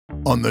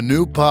On the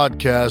new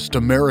podcast,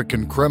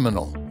 American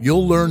Criminal,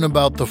 you'll learn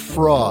about the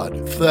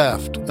fraud,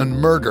 theft, and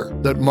murder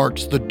that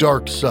marks the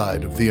dark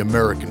side of the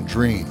American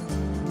dream.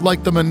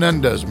 Like the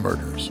Menendez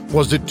murders.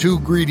 Was it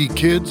two greedy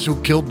kids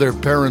who killed their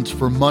parents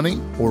for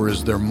money, or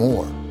is there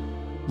more?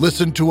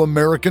 Listen to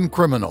American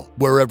Criminal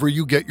wherever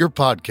you get your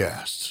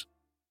podcasts.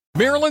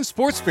 Maryland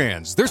sports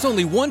fans, there's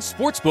only one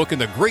sports book in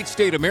the great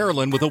state of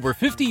Maryland with over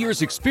 50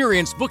 years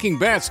experience booking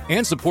bets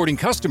and supporting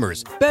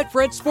customers.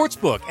 Betfred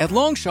Sportsbook at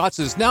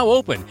Longshots is now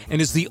open and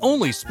is the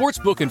only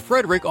sportsbook in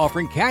Frederick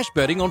offering cash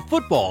betting on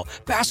football,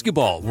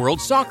 basketball, world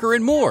soccer,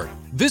 and more.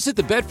 Visit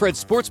the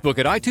Betfred Sportsbook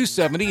at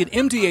I-270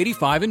 and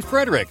MD-85 in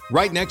Frederick,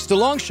 right next to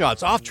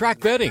Longshots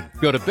off-track betting.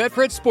 Go to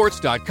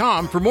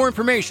BetfredSports.com for more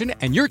information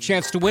and your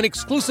chance to win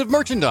exclusive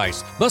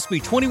merchandise. Must be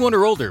 21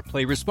 or older.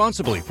 Play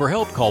responsibly. For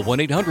help, call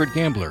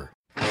 1-800-GAMBLER.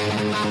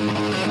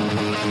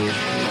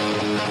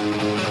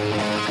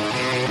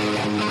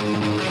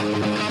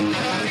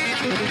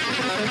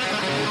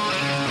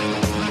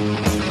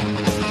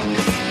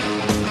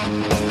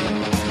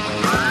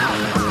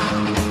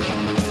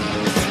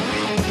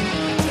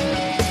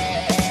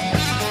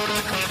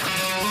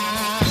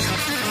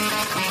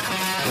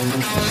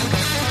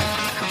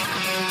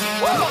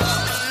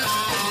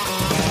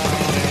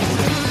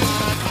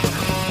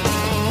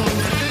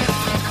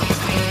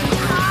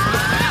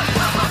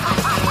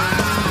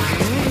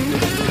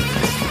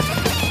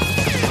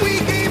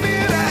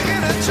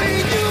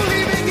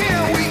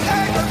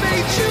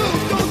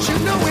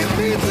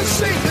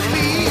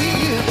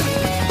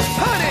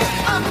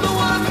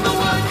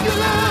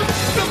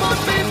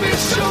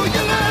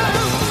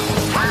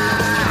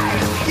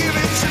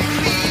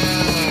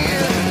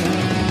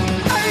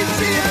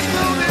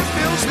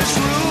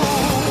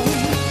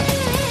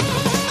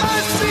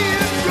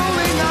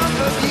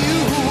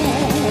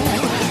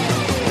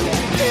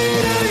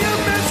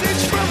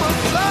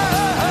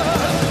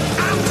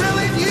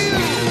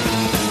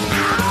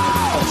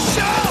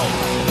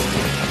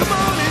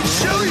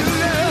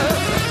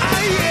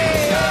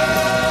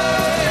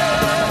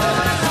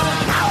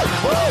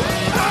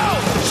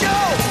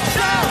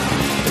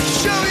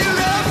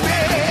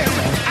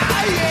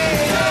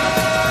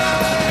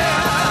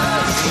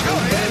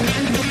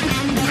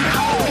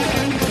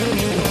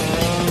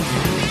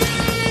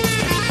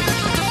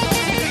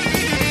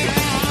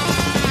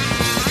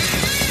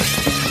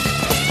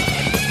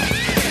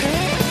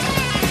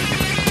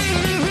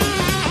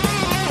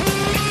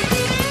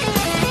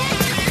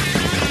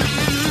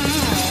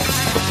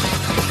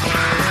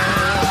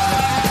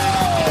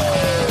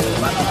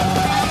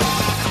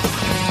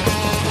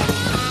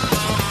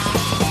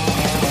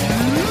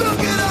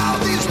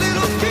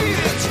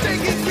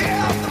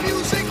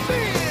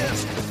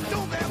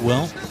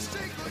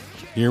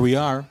 Here we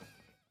are,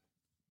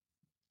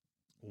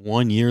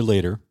 1 year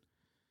later,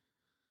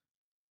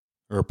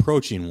 or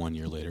approaching 1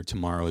 year later.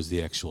 Tomorrow is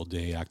the actual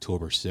day,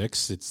 October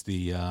 6th. It's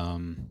the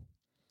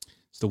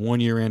 1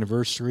 year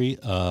anniversary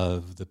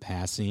of the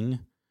passing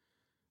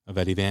of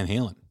Eddie Van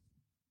Halen.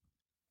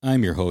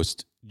 I'm your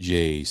host,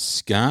 Jay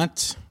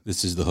Scott.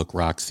 This is The Hook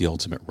Rocks, the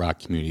Ultimate Rock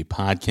Community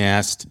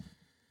Podcast.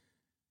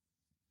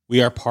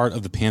 We are part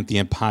of the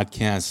Pantheon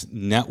Podcast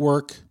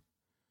Network,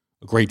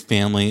 a great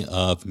family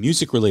of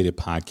music-related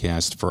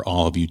podcasts for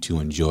all of you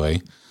to enjoy.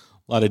 A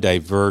lot of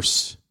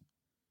diverse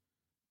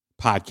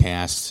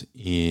podcasts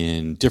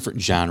in different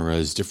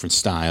genres, different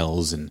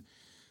styles, and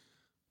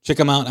check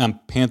them out on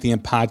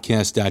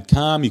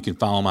pantheonpodcast.com. You can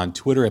follow them on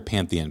Twitter at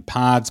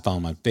pantheonpods, follow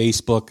them on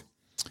Facebook.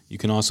 You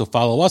can also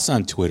follow us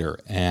on Twitter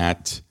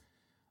at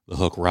The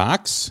Hook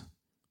Rocks,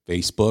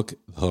 Facebook,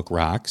 The Hook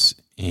Rocks,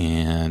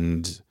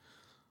 and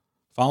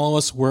follow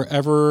us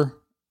wherever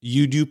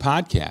you do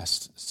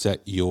podcasts.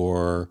 Set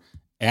your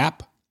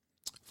app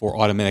for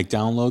automatic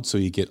download so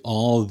you get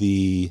all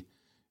the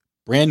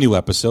brand new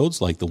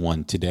episodes like the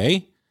one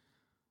today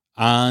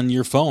on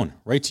your phone,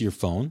 right to your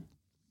phone,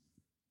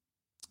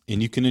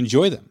 and you can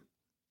enjoy them.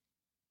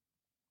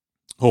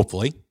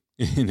 Hopefully.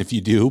 And if you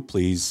do,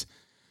 please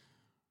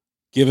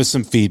give us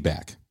some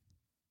feedback.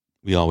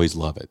 We always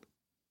love it.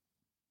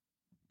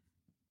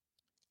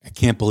 I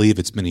can't believe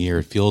it's been a year.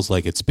 It feels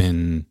like it's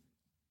been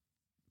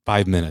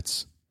 5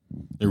 minutes.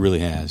 It really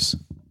has.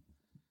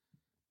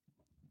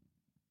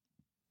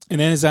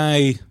 And as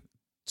I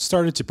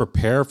started to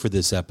prepare for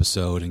this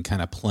episode and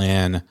kind of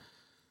plan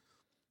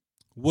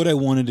what I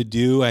wanted to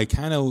do, I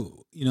kind of,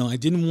 I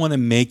didn't want to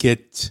make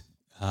it,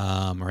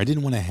 or I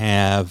didn't want to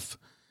have,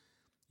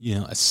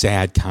 a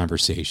sad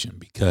conversation,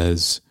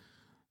 because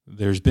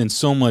there's been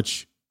so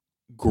much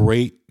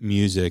great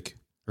music,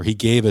 or he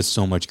gave us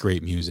so much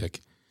great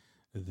music,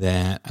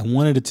 that I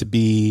wanted it to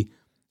be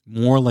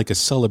more like a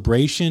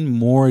celebration,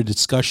 more a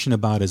discussion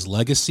about his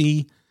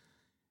legacy.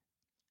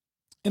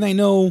 And I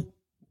know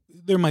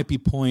there might be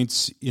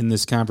points in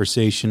this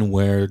conversation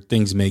where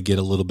things may get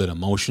a little bit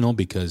emotional,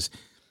 because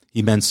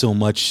he meant so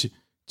much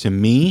to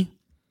me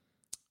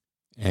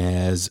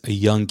as a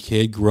young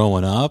kid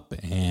growing up,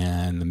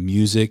 and the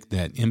music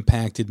that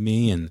impacted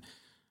me, and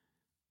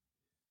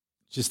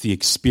just the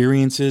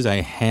experiences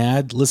I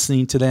had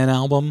listening to that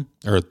album,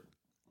 or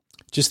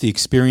just the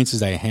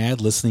experiences I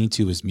had listening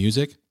to his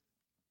music.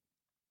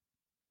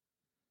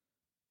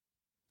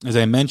 As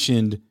I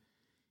mentioned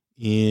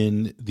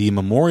in the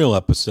memorial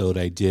episode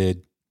I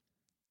did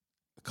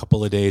a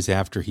couple of days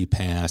after he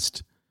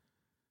passed,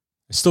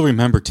 I still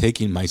remember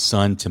taking my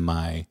son to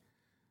my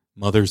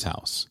mother's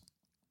house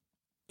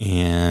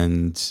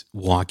and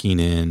walking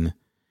in.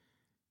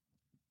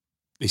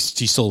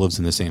 She still lives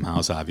in the same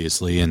house,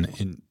 obviously,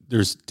 and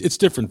it's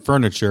different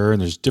furniture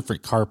and there's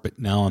different carpet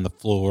now on the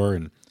floor.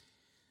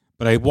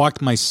 But I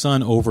walked my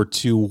son over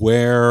to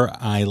where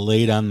I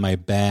laid on my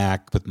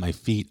back with my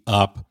feet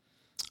up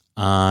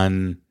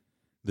on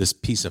this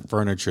piece of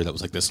furniture that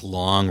was like this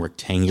long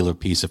rectangular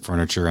piece of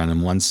furniture. And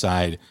on one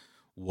side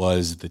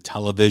was the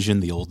television,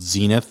 the old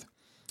Zenith,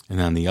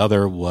 and on the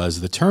other was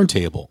the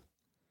turntable.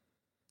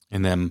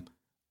 And then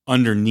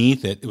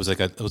underneath it, it was like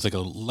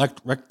a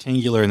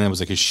rectangular, and then it was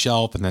like a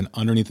shelf, and then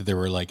underneath it there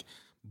were like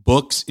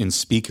books and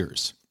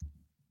speakers.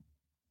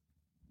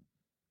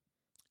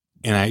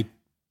 And I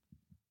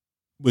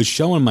was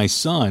showing my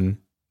son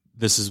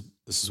this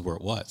is where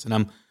it was, and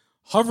I'm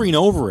hovering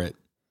over it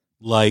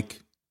like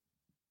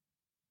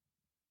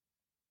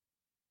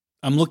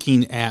I'm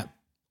looking at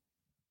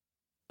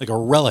like a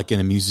relic in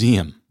a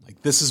museum.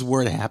 Like, this is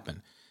where it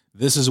happened.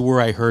 This is where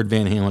I heard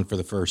Van Halen for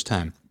the first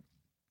time.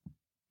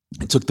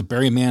 I took the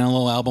Barry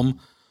Manilow album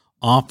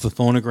off the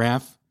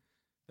phonograph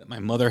that my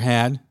mother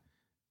had.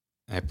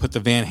 And I put the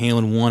Van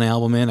Halen 1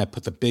 album in. I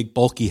put the big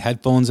bulky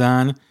headphones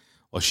on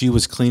while she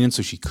was cleaning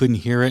so she couldn't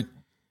hear it.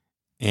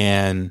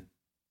 And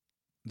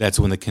that's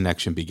when the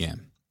connection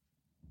began.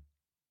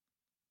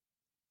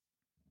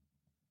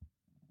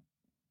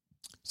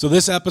 So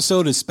this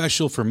episode is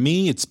special for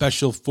me. It's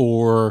special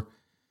for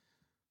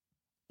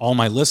all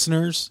my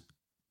listeners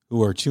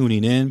who are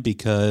tuning in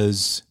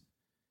because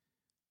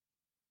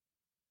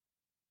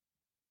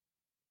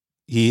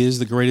he is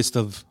the greatest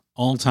of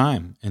all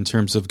time in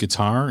terms of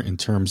guitar, in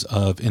terms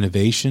of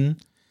innovation.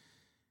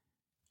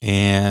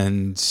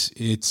 And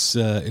it's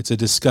a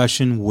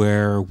discussion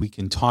where we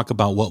can talk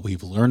about what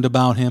we've learned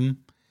about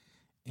him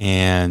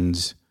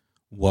and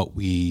what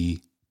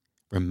we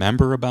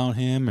remember about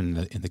him and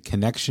the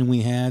connection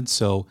we had.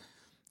 So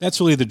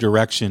that's really the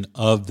direction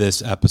of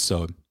this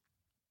episode.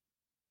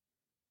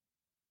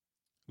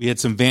 We had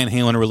some Van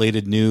Halen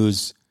related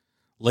news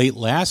late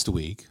last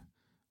week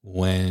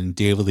when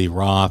David Lee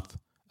Roth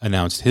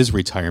announced his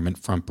retirement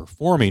from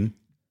performing.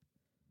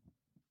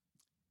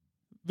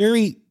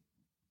 Very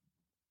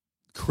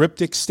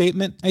cryptic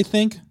statement, I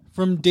think,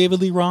 from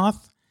David Lee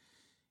Roth.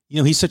 You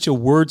know, he's such a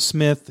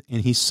wordsmith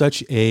and he's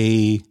such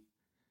a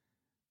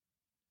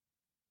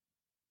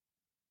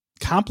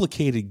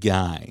complicated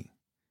guy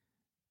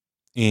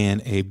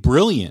and a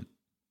brilliant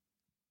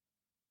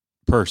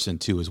person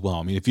too as well.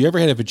 I mean, if you ever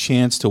have a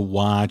chance to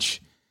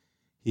watch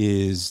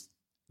his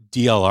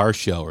DLR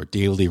show or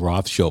David Lee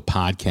Roth show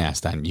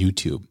podcast on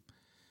YouTube,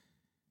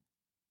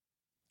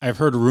 I've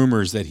heard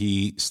rumors that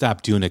he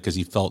stopped doing it because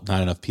he felt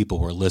not enough people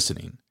were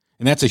listening.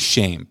 And that's a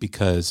shame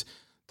because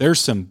there's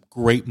some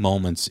great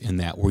moments in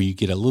that where you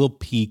get a little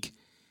peek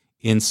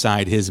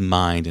inside his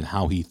mind and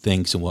how he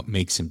thinks and what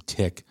makes him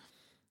tick.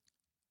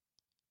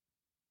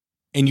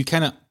 And you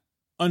kind of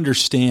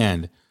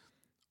understand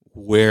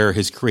where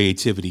his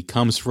creativity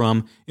comes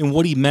from and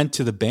what he meant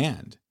to the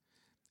band.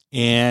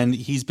 And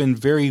he's been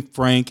very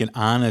frank and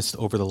honest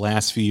over the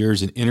last few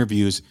years in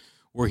interviews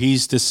where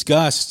he's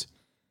discussed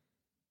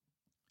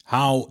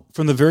how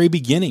from the very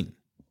beginning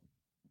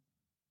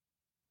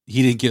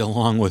he didn't get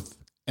along with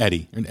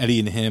Eddie, and Eddie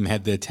and him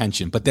had the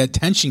tension, but that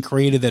tension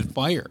created that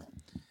fire.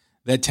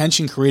 That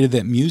tension created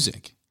that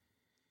music.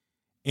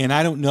 And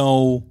I don't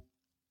know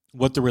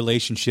what the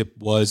relationship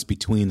was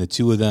between the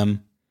two of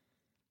them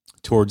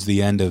towards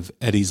the end of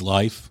Eddie's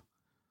life.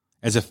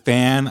 As a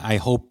fan, I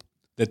hope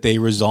that they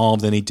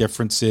resolved any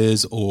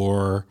differences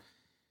or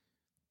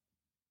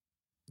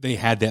they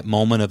had that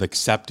moment of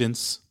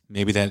acceptance.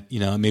 Maybe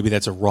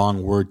that's a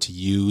wrong word to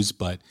use,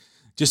 but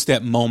just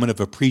that moment of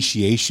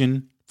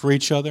appreciation for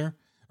each other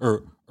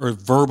or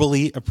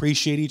verbally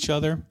appreciate each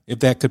other. If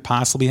that could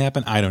possibly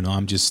happen, I don't know.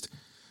 I'm just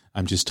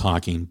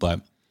talking,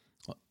 but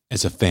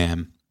as a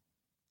fan.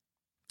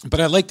 But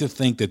I like to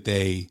think that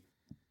they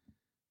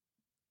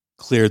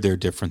cleared their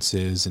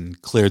differences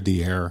and cleared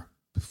the air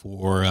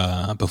before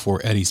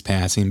Eddie's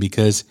passing,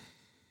 because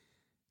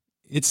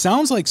it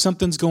sounds like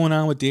something's going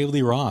on with David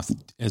Lee Roth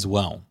as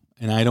well.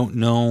 And I don't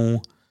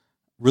know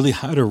really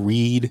how to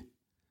read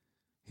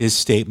his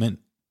statement.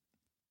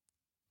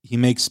 He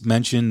makes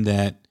mention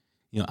that,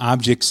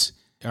 objects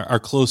are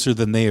closer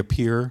than they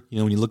appear.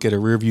 When you look at a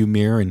rearview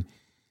mirror, and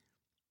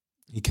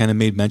he kind of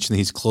made mention that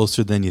he's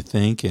closer than you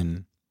think.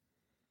 And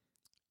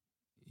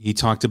he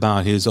talked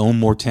about his own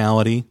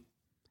mortality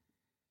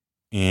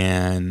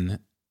and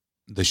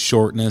the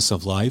shortness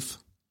of life.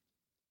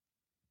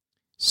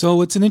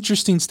 So it's an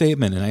interesting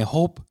statement, and I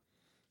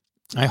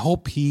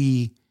hope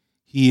he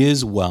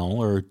is well,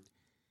 or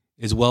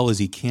as well as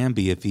he can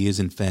be if he is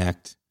in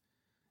fact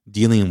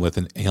dealing with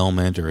an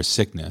ailment or a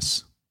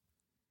sickness.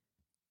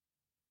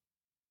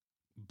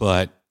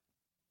 But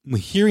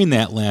hearing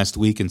that last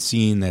week and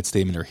seeing that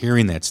statement or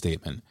hearing that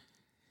statement,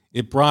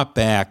 it brought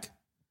back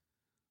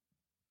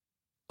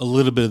a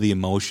little bit of the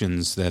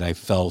emotions that I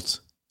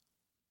felt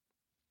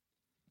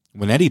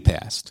when Eddie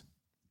passed.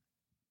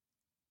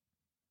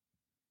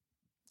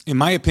 In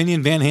my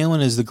opinion, Van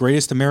Halen is the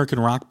greatest American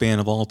rock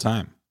band of all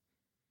time.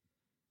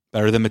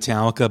 Better than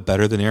Metallica,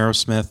 better than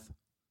Aerosmith.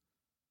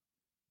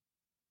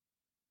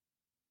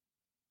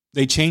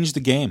 They changed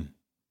the game.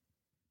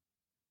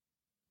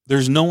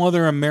 There's no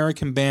other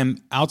American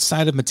band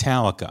outside of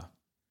Metallica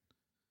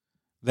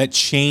that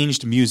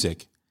changed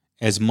music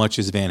as much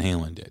as Van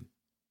Halen did.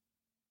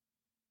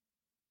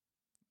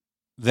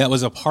 That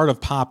was a part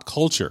of pop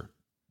culture.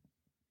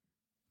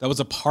 That was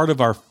a part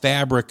of our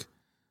fabric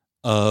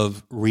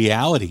of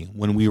reality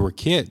when we were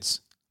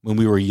kids, when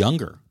we were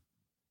younger.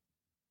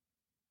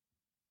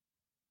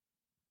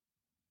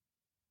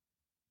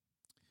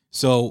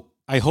 So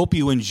I hope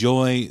you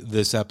enjoy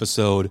this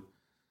episode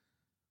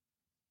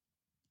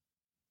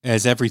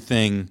as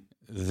everything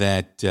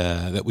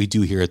that we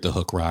do here at The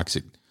Hook Rocks.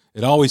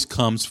 It always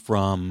comes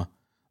from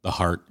the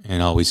heart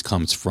and always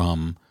comes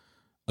from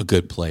a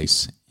good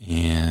place.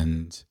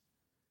 And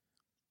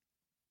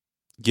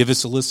give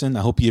us a listen.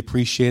 I hope you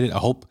appreciate it. I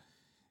hope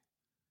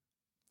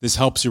this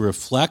helps you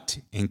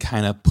reflect and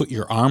kind of put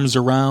your arms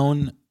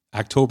around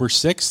October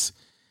 6th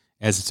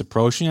as it's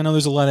approaching. I know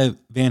there's a lot of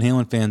Van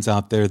Halen fans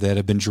out there that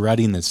have been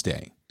dreading this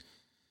day.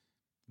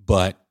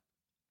 But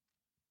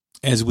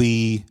as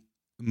we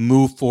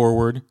move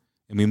forward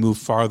and we move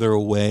farther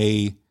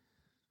away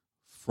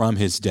from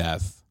his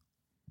death,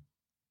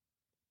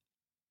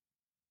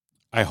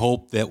 I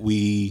hope that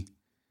we,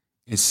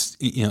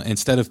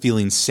 instead of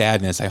feeling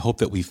sadness, I hope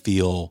that we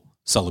feel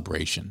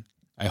celebration.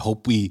 I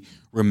hope we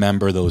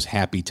remember those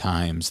happy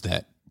times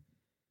that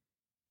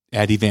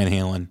Eddie Van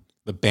Halen,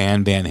 the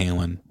band Van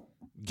Halen,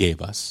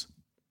 gave us.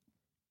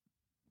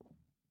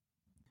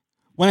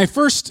 When I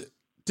first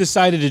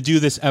decided to do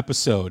this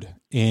episode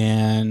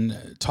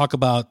and talk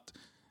about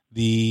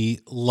the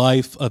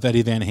life of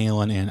Eddie Van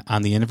Halen and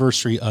on the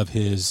anniversary of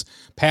his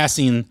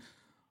passing,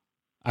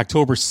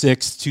 October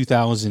 6th,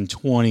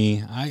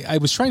 2020, I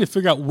was trying to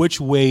figure out which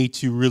way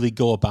to really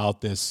go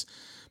about this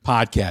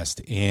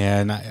podcast.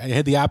 And I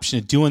had the option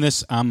of doing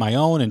this on my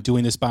own and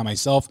doing this by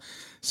myself,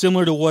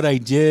 similar to what I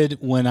did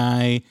when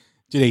I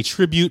did a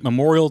tribute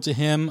memorial to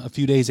him a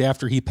few days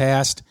after he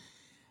passed.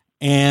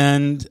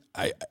 And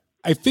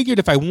I figured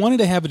if I wanted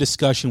to have a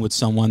discussion with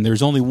someone,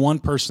 there's only one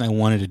person I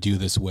wanted to do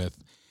this with.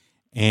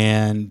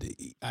 And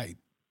I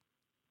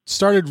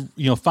started,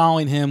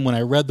 following him when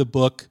I read the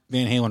book,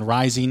 Van Halen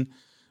Rising,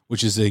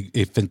 which is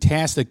a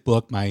fantastic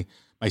book. My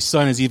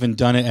son has even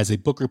done it as a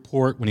book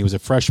report when he was a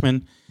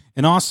freshman.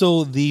 And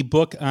also the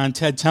book on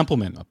Ted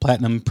Templeman, A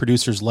Platinum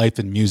Producer's Life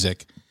and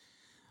Music.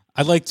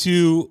 I'd like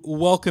to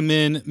welcome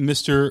in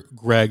Mr.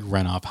 Greg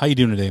Renoff. How you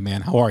doing today,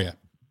 man? How are you?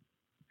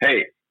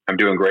 Hey, I'm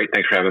doing great.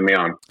 Thanks for having me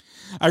on.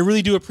 I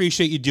really do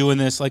appreciate you doing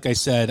this. Like I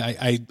said,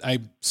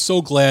 I'm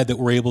so glad that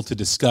we're able to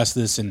discuss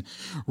this and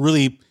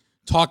really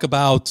talk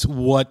about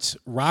what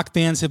rock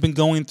fans have been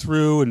going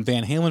through and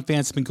Van Halen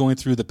fans have been going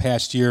through the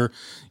past year,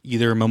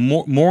 either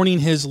mourning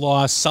his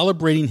loss,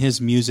 celebrating his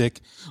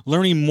music,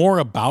 learning more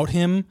about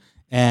him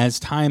as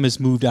time has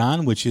moved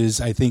on, which is,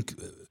 I think,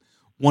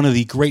 one of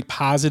the great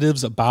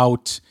positives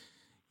about,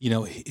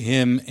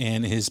 him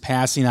and his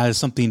passing. Out of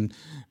something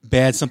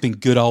bad, something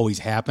good always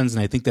happens,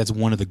 and I think that's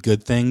one of the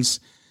good things.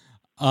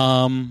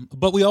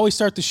 But we always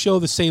start the show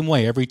the same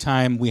way every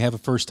time we have a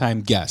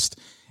first-time guest.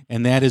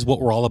 And that is what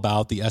we're all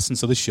about, the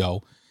essence of the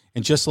show.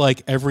 And just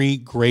like every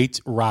great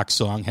rock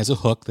song has a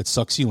hook that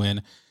sucks you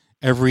in,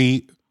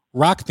 every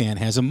rock fan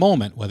has a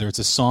moment, whether it's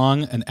a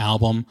song, an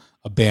album,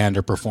 a band,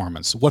 or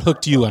performance. What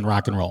hooked you on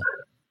rock and roll?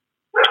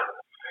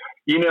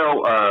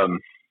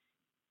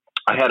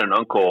 I have an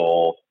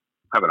uncle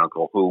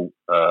who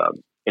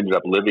ended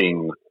up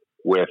living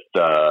with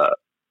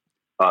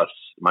us,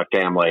 my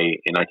family,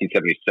 in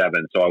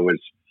 1977. So I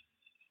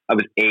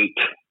was 8,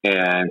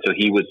 and so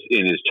he was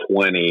in his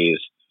 20s.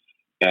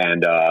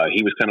 And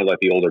he was kind of like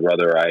the older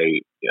brother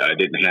I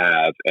didn't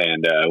have.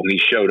 And when he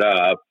showed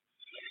up,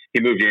 he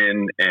moved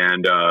in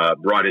and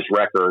brought his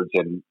records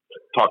and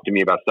talked to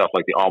me about stuff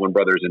like the Allman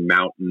Brothers and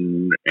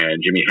Mountain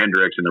and Jimi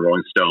Hendrix and the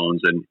Rolling Stones.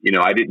 And,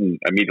 I didn't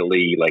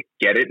immediately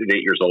get it at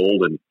 8 years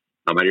old. And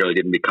I really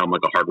didn't become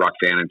like a hard rock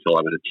fan until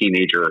I was a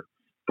teenager.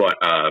 But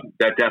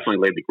that definitely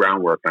laid the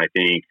groundwork. And I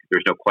think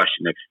there's no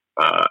question if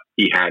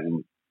he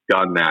hadn't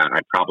done that,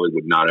 I probably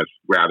would not have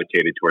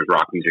gravitated towards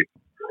rock music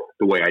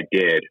the way I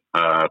did,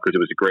 because it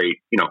was a great,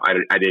 I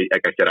did,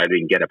 like I said, I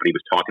didn't get it, but he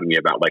was talking to me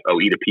about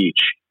Eat a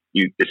Peach.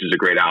 This is a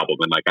great album.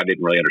 And I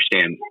didn't really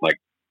understand what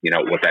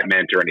that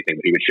meant or anything,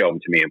 but he would show them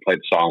to me and play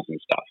the songs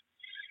and stuff.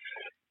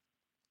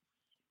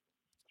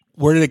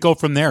 Where did it go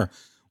from there?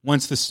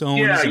 Once the Stones?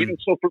 So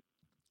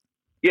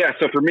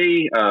for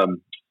me, I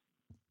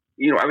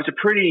was a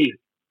pretty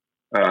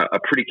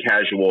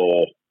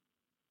casual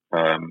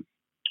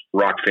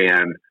rock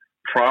fan,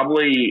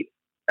 probably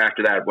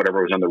after that,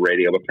 whatever was on the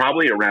radio, but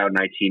probably around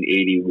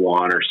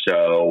 1981 or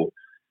so,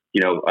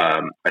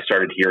 I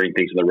started hearing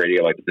things on the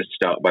radio like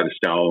by the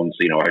Stones.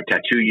 I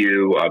Tattoo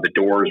You. The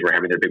Doors were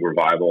having their big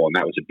revival, and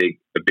that was a big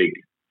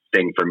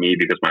thing for me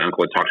because my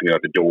uncle had talked to me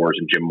about the Doors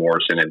and Jim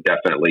Morrison, and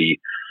definitely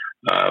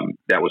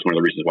that was one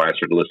of the reasons why I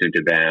started listening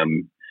to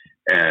them.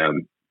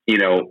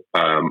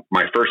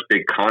 My first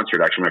big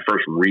concert, actually my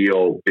first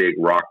real big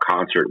rock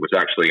concert was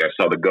actually, I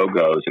saw the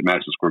Go-Go's at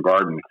Madison Square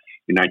Garden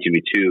in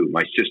 1982.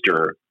 My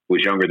sister, who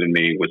was younger than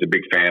me, was a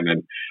big fan.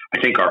 And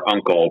I think our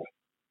uncle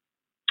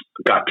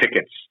got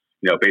tickets,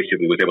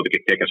 basically was able to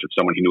get tickets from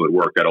someone he knew at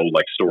work, that old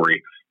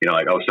story,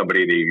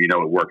 somebody that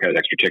at work has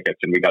extra tickets.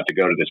 And we got to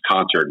go to this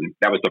concert. And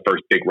that was the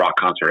first big rock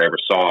concert I ever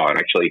saw. And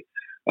actually,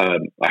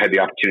 I had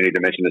the opportunity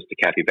to mention this to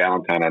Kathy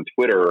Valentine on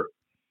Twitter,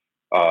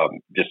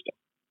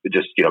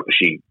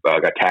 she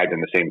got tagged in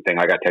the same thing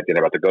I got tagged in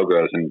about the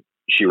Go-Go's, and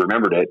she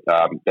remembered it,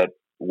 that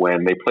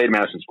when they played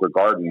Madison Square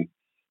Garden,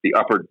 the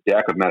upper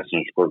deck of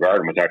Madison Square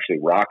Garden was actually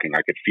rocking.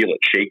 I could feel it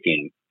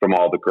shaking from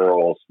all the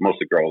girls,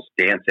 mostly girls,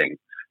 dancing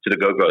to the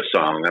Go-Go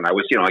song. And I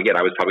was, again,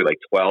 I was probably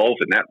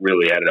 12, and that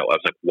really added up. I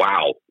was like,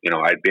 wow,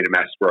 I'd been in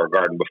Madison Square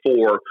Garden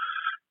before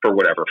for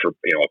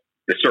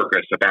the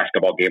circus, a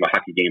basketball game, a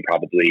hockey game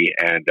probably,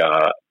 and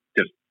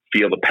to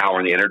feel the power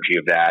and the energy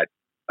of that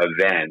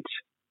event,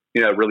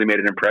 it really made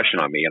an impression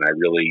on me. And I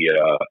really,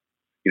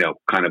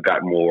 kind of got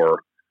more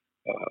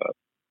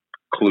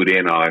clued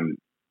in on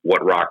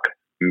what rock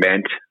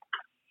meant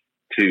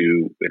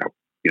to,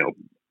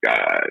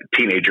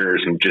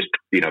 teenagers and just,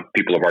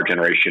 people of our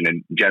generation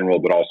in general,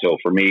 but also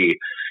for me,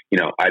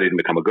 I didn't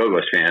become a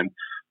Go-Go's fan.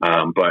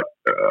 But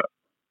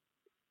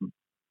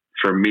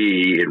for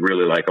me, it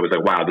really I was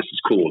like, wow, this is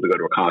cool to go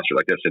to a concert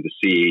like this and to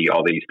see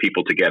all these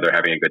people together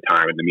having a good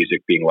time and the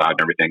music being loud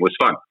and everything. It was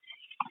fun.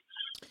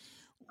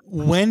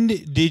 When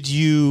did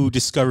you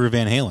discover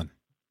Van Halen?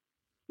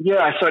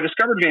 Yeah, so I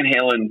discovered Van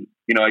Halen,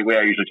 the way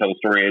I usually tell the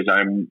story is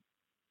I'm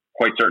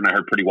quite certain I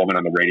heard Pretty Woman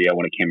on the radio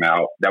when it came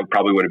out. That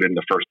probably would have been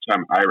the first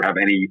time I ever have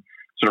any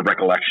sort of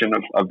recollection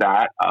of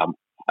that.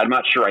 I'm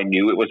not sure I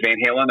knew it was Van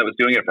Halen that was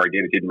doing it. If I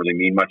did, it didn't really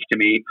mean much to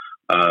me.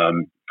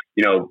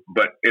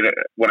 But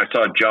when I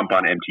saw it jump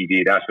on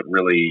MTV, that's what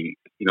really,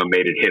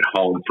 made it hit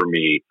home for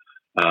me.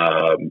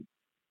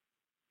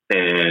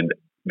 And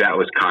that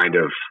was kind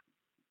of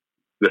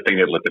the thing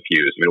that lit the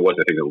fuse. It was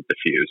the thing that lit the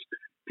fuse.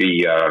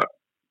 The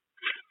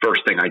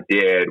first thing I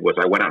did was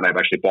I went out and I've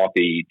actually bought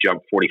the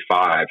Jump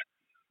 45.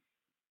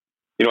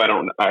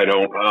 I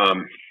don't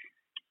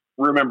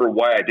remember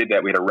why I did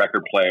that. We had a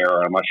record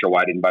player. I'm not sure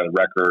why I didn't buy the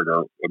record,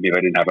 or maybe I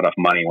didn't have enough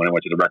money when I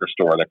went to the record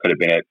store. That could have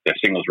been it. The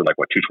singles were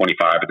 $225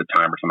 at the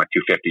time, or something like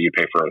 $250. You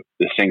pay for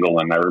the single.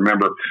 And I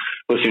remember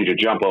listening to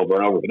Jump over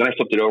and over. But then I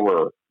flipped it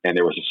over, and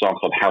there was a song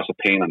called House of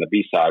Pain on the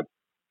B-side.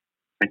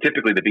 And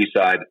typically the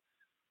B-side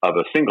of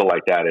a single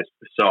like that is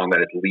the song that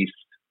is least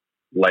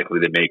likely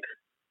to make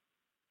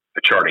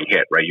a charting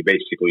hit, right? You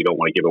basically don't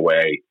want to give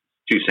away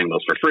two singles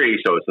for free.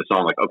 So it's the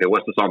song okay,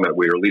 what's the song that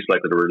we are least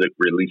likely to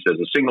release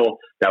as a single?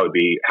 That would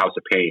be House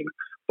of Pain.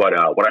 But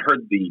when I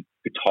heard the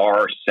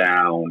guitar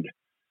sound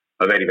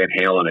of Eddie Van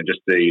Halen and just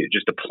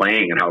the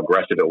playing and how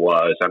aggressive it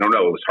was, I don't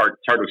know, it's hard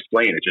to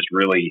explain. It just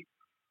really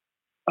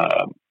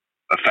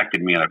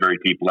affected me on a very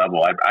deep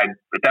level. I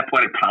at that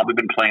point, I'd probably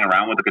been playing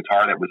around with the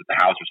guitar that was at the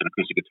house. There's an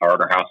acoustic guitar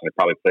at our house, and I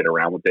probably played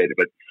around with it.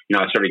 But,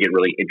 I started getting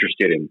really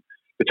interested in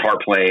guitar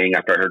playing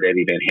after I heard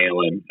Eddie Van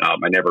Halen.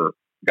 I never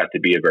got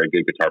to be a very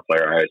good guitar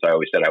player. As I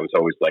always said, I was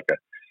always like a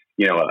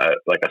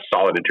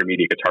solid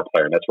intermediate guitar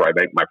player. And that's where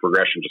my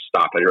progression just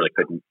stopped. I really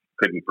couldn't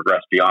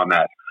progress beyond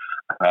that.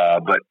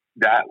 But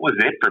that was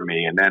it for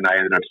me. And then I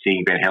ended up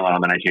seeing Van Halen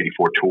on the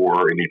 1984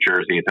 tour in New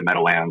Jersey at the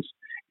Meadowlands.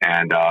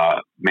 And,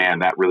 man,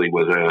 that really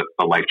was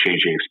a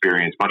life-changing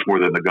experience, much more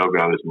than the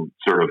Go-Go's and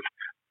sort of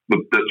the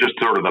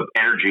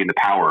energy and the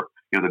power.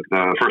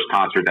 The first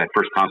concert at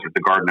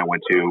the Garden I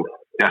went to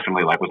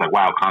definitely was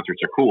wow, concerts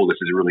are cool. This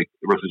is really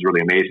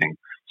amazing.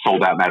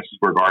 Sold out Madison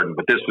Square Garden.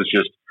 But this was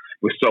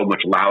so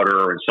much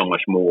louder and so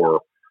much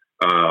more,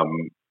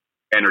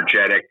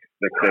 energetic.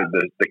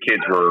 The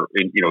kids were,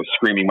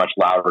 screaming much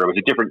louder. It was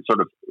a different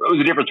sort of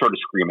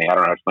screaming. I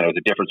don't know how to explain it. It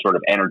was a different sort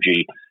of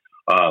energy.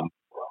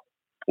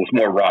 It was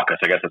more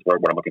raucous. I guess that's what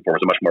I'm looking for.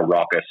 It was a much more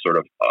raucous, sort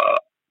of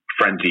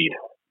frenzied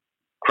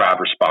crowd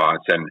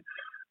response. And,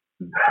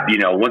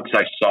 once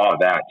I saw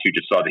that too,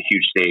 just saw the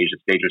huge stage. The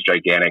stage was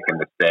gigantic, and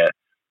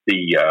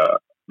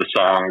the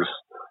songs.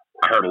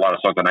 I heard a lot of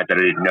songs that night that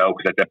I didn't know,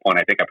 because at that point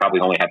I think I probably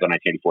only had the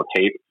 1984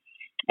 tape.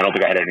 I don't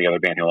think I had any other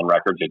Van Halen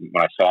records. And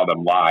when I saw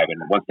them live,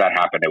 and once that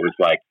happened, it was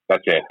like,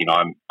 that's it.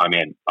 I'm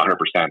in 100%.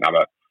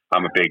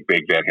 I'm a big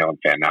Van Halen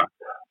fan now.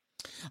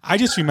 I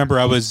just remember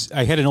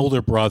I had an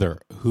older brother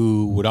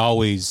who would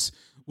always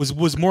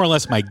was more or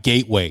less my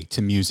gateway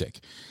to music,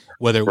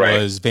 whether it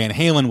was Van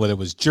Halen, whether it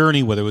was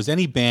Journey, whether it was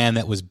any band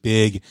that was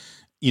big,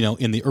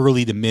 in the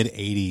early to mid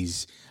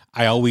 80s.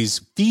 I always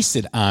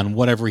feasted on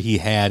whatever he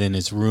had in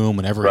his room.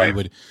 Whenever he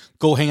would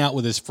go hang out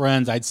with his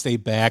friends, I'd stay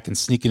back and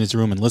sneak in his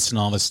room and listen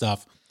to all this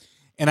stuff.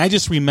 And I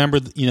just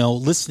remember,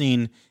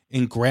 listening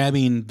and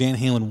grabbing Van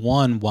Halen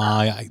 1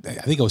 while I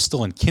think I was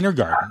still in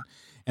kindergarten.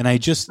 And I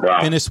just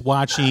finished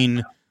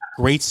watching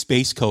Great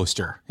Space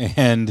Coaster.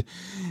 And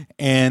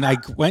I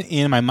went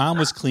in, my mom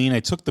was clean. I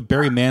took the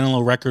Barry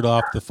Manilow record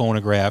off the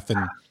phonograph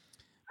and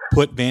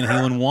put Van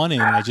Halen 1 in.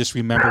 And I just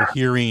remember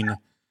hearing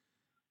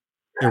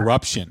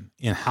Eruption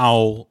and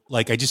how,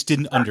 like, I just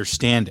didn't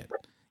understand it.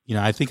 You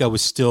know, I think I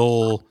was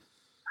still,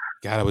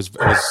 God, it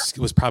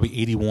was probably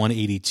 81,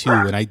 82.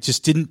 And I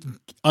just didn't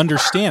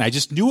understand. I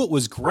just knew it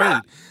was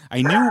great.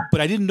 I knew,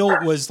 but I didn't know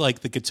it was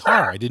like the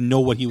guitar. I didn't know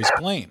what he was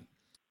playing.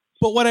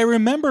 But what I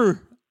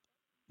remember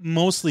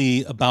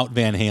mostly about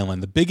Van Halen,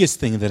 the biggest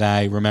thing that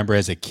I remember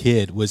as a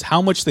kid was how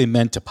much they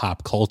meant to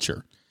pop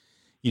culture.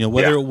 You know,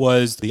 whether it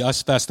was the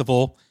US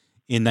Festival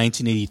in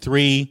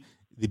 1983,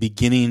 the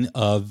beginning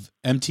of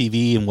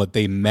MTV and what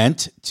they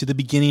meant to the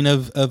beginning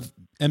of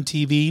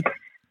MTV,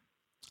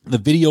 the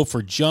video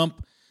for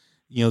Jump,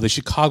 you know, the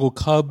Chicago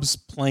Cubs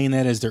playing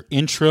that as their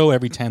intro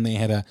every time they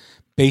had a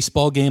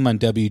baseball game on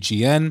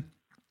WGN,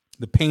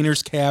 the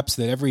painter's caps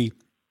that every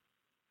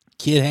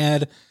kid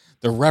had,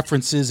 the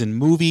references in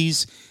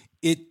movies.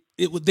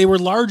 They were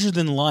larger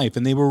than life,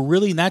 and they were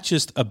really not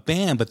just a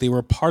band, but they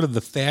were part of the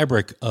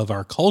fabric of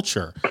our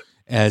culture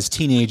as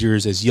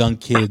teenagers, as young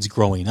kids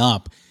growing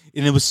up.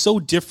 And it was so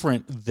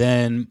different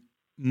than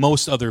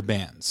most other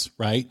bands,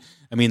 right?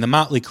 I mean, the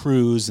Motley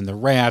Crues and the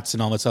Rats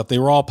and all that stuff, they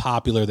were all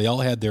popular. They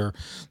all had their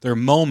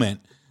moment.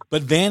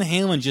 But Van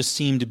Halen just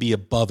seemed to be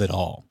above it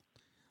all.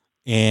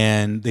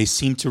 And they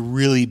seemed to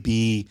really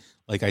be,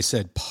 like I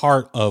said,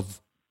 part of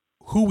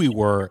who we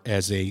were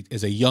as a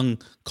young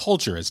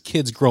culture, as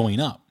kids growing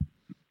up.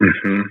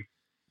 Mm-hmm.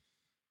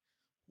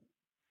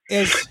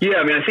 Yeah,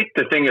 I mean, I think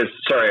the thing is,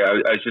 sorry, I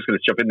was just going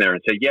to jump in there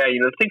and say, yeah, you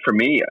know, the thing for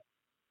me,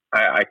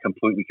 I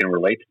completely can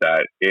relate to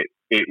that.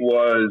 It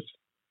was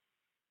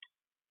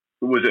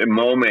a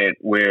moment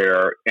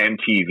where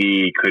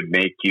MTV could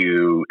make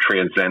you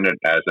transcendent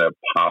as a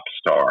pop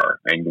star.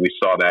 And we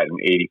saw that in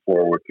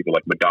 84 with people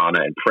like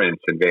Madonna and Prince,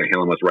 and Van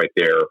Halen was right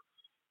there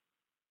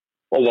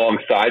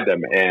alongside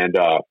them. And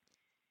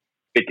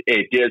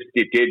it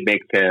did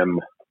make them,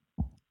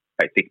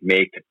 I think,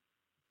 make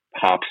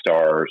pop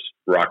stars,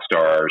 rock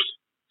stars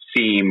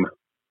seem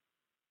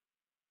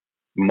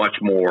much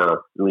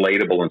more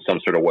relatable in some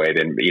sort of way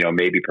than, you know,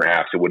 maybe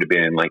perhaps it would have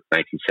been in like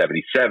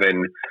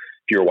 1977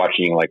 if you were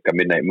watching like a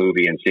midnight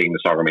movie and seeing The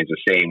Song Remains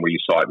the Same, where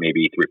you saw it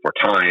maybe 3 or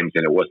 4 times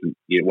and it wasn't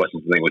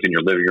something that was in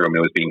your living room.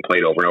 It was being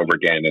played over and over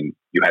again, and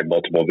you had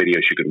multiple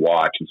videos you could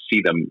watch and see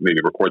them,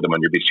 maybe record them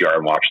on your VCR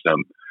and watch them.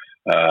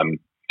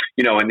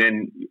 You know, and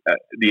then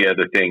the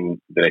other thing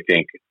that I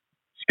think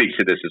speaks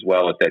to this as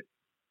well is that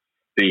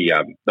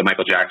the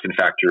Michael Jackson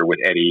factor with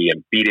Eddie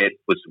and Beat It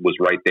was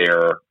right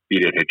there.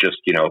 Beat It had just,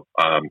 you know,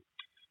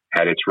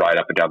 had its ride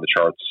up and down the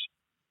charts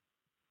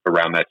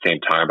around that same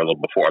time, or a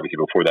little before, obviously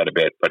before that a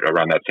bit, but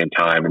around that same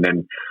time. And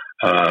then,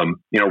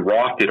 you know,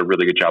 Roth did a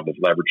really good job of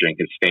leveraging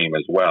his fame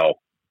as well.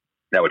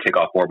 That would take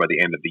off more by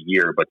the end of the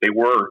year, but they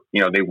were,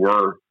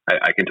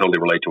 I can totally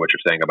relate to what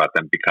you're saying about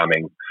them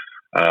becoming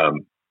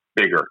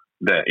bigger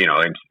than, you know,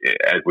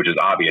 which is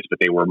obvious, but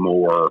they were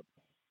more,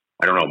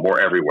 I don't know, more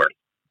everywhere.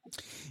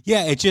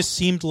 Yeah, it just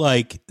seemed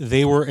like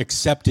they were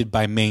accepted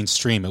by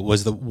mainstream. It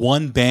was the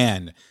one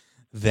band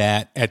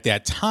that at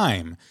that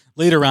time,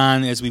 later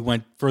on, as we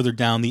went further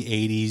down the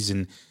 80s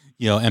and,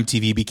 you know,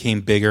 MTV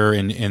became bigger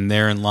and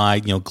therein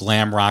lied, you know,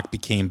 glam rock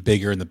became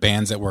bigger and the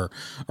bands that were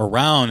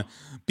around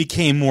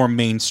became more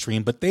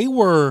mainstream, but they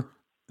were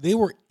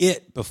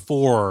it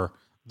before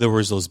there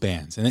was those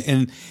bands.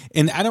 And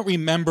I don't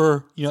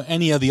remember, you know,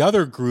 any of the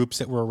other groups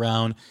that were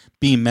around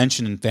being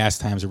mentioned in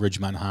Fast Times at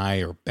Ridgemont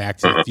High or Back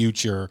to the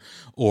Future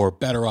or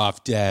Better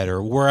Off Dead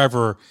or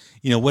wherever,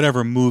 you know,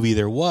 whatever movie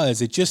there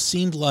was. It just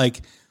seemed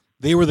like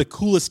they were the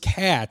coolest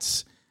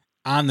cats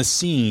on the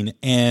scene,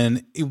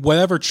 and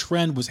whatever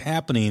trend was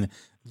happening,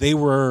 they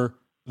were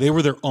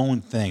their own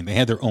thing. They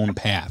had their own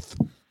path.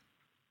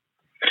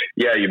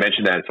 Yeah, you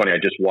mentioned that. It's funny. I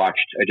just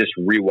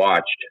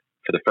rewatched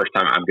for the first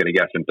time, I'm going to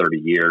guess in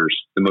 30 years,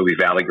 the movie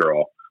Valley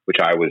Girl, which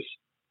I was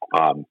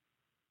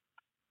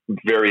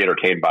very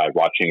entertained by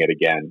watching it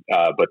again.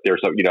 But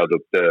there's, you know,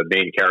 the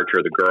main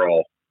character, the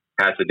girl,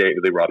 has a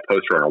David Lee Roth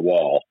poster on her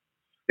wall.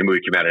 The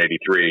movie came out in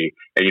 83.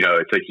 And, you know,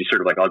 it's like, she's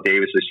sort of like,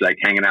 Davis is like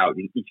hanging out.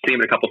 You see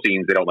him in a couple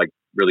scenes. They don't like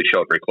really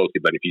show it very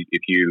closely. But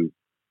if you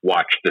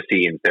watch the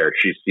scenes there,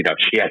 she's, you know,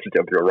 she has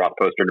a Roth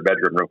poster in her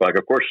bedroom. And like,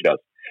 of course she does.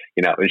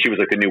 You know, and she was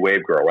like the new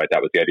wave girl, right?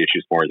 That was the idea. She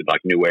was more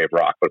like new wave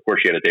rock. But of course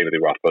she had a David Lee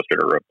Roth poster in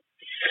her room.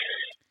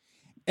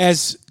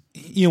 As,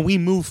 you know, we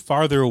move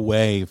farther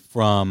away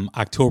from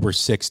October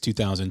 6,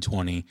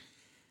 2020,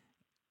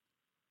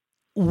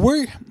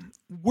 where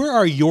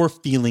are your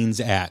feelings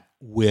at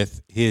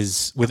with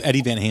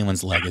Eddie Van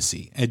Halen's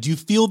legacy? Do you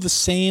feel the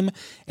same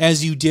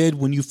as you did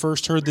when you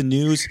first heard the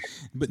news,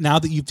 but now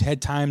that you've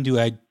had time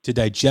to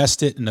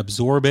digest it and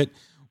absorb it,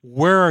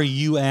 where are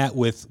you at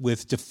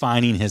with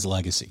defining his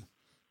legacy?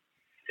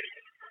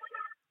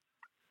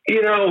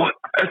 You know,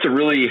 that's a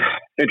really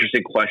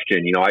interesting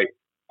question. You know,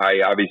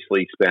 I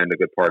obviously spend a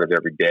good part of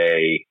every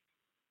day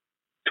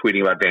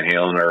tweeting about Van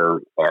Halen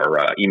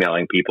or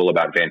emailing people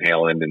about Van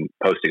Halen and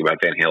posting about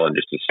Van Halen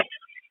just as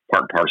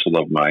part and parcel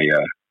of my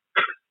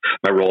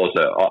my role as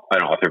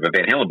an author of a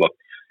Van Halen book.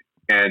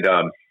 And,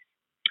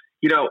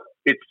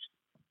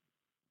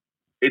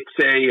 it's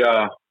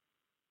a,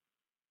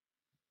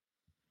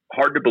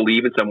 hard to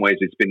believe in some ways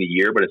it's been a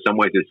year, but in some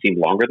ways it seemed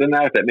longer than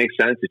that, if that makes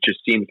sense. It just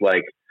seems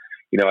like,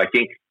 I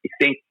think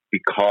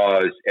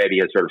because Eddie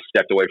has sort of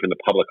stepped away from the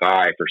public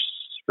eye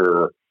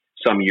for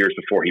some years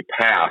before he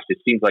passed, it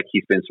seems like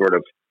he's been sort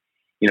of,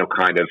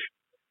 kind of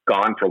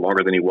gone for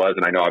longer than he was.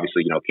 And I know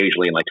obviously,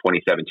 occasionally in like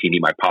 2017, he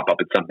might pop up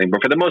at something,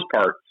 but for the most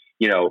part,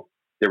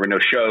 there were no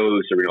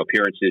shows, there were no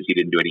appearances. He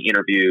didn't do any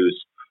interviews.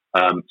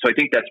 So I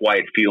think that's why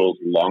it feels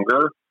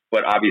longer.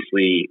 But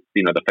obviously,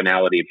 the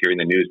finality of hearing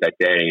the news that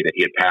day that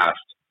he had passed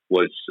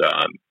was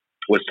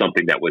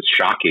something that was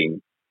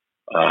shocking.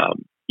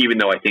 Even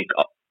though I think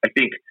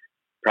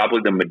probably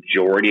the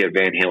majority of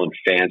Van Halen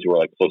fans who were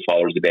like close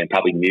followers of the band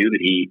probably knew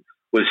that he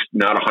was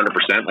not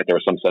 100%. Like there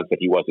was some sense that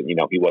he wasn't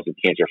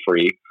cancer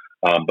free.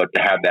 But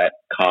to have that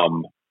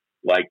come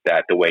like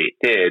that the way it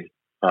did,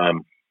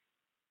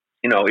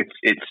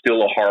 it's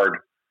still a hard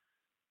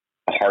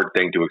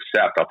thing to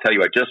accept. I'll tell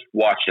you, I just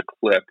watched a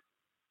clip.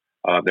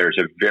 There's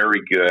a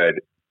very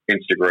good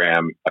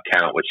Instagram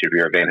account, which if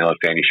you're a Van Halen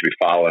fan, you should be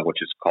following,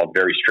 which is called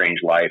Very Strange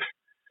Life.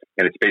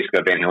 And it's basically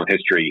a Van Halen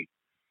history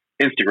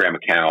Instagram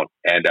account.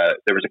 And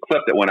there was a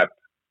clip that went up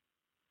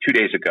 3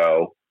 days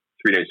ago,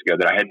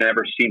 that I had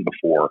never seen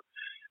before.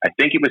 I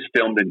think it was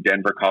filmed in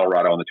Denver,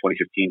 Colorado on the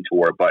 2015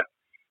 tour, but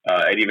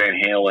Eddie Van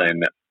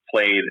Halen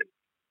played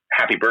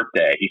Happy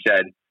Birthday. He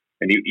said,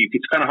 and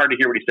it's kind of hard to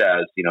hear what he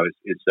says,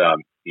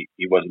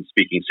 he wasn't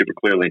speaking super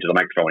clearly into the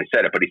microphone when he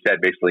said it, but he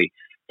said basically,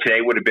 today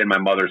would have been my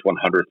mother's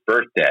 100th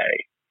birthday.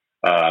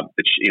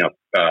 That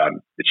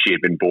she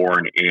had been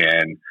born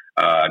in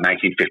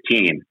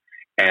 1915,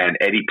 and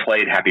Eddie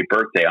played Happy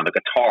Birthday on the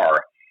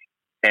guitar.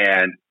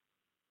 And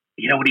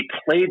when he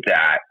played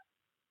that,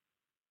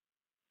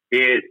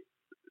 it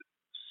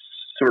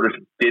sort of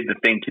did the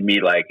thing to me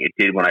like it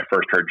did when I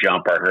first heard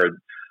Jump. I heard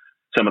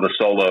some of the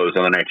solos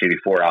on the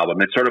 1984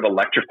 album. It sort of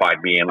electrified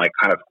me, and like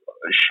kind of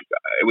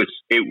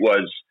it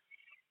was.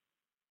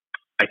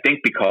 I think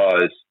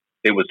because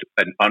it was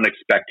an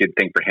unexpected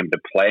thing for him to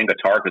play in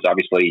guitar, because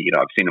obviously,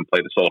 I've seen him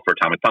play the solo for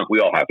Atomic Funk. We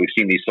all have. We've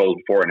seen these solos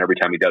before, and every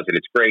time he does it,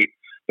 it's great.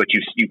 But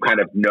you kind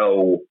of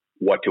know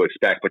what to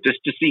expect. But just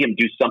to see him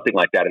do something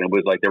like that, and it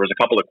was like there was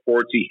a couple of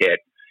chords he hit,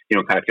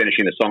 kind of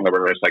finishing the song that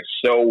were just like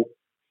so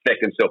thick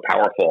and so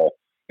powerful,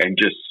 and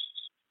just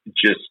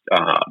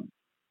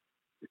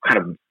kind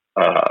of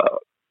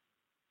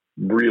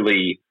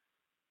really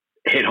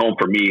hit home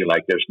for me.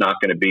 Like there's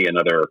not going to be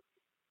another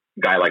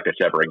guy like this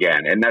ever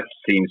again. And that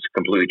seems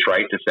completely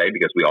trite to say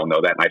because we all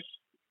know that. And I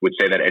would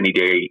say that any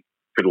day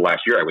for the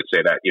last year, I would say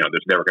that,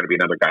 there's never going to be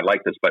another guy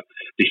like this. But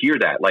to hear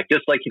that, like,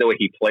 just like, the way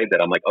he played that,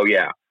 I'm like, oh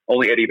yeah,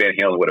 only Eddie Van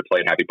Halen would have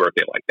played Happy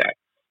Birthday like that.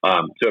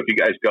 So if you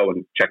guys go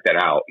and check that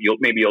out, you'll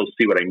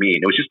see what I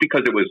mean. It was just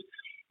because it was,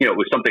 it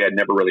was something I'd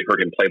never really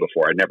heard him play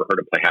before. I'd never heard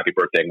him play Happy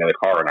Birthday in the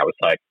car. And I was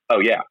like, oh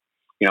yeah.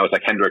 It was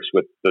like Hendrix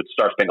with the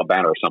Star Spangled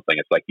Banner or something.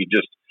 It's like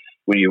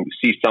when you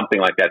see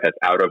something like that, that's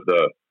out of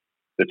the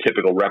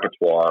typical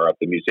repertoire of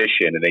the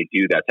musician, and they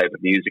do that type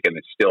of music, and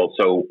it's still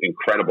so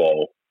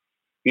incredible.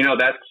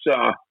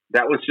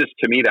 That was just,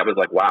 to me, that was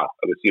like, wow.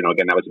 It was,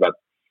 again, that was about,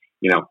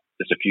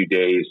 just a few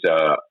days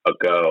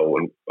ago,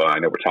 and I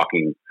know we're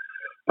talking,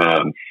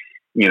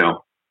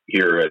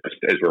 here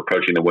as we're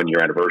approaching the 1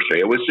 year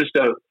anniversary. It was just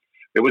a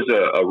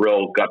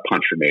real gut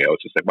punch for me. I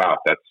was just like, wow,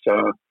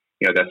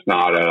 that's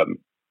not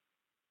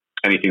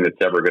anything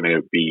that's ever going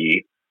to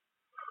be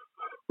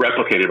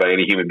replicated by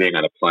any human being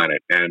on the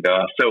planet. And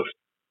so,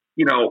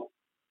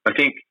 I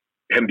think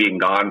him being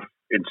gone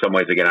in some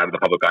ways, again, out of the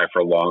public eye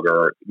for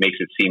longer makes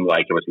it seem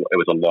like it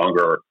was a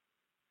longer,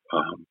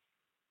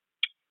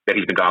 that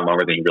he's been gone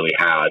longer than he really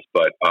has.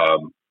 But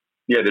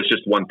there's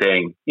just one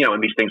thing,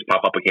 and these things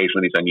pop up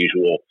occasionally, these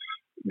unusual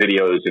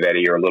videos of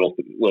Eddie or little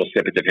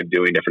snippets of him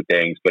doing different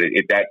things. But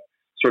that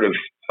sort of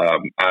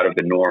out of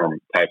the norm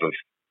type of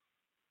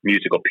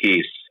musical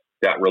piece,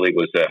 that really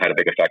had a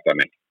big effect on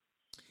me.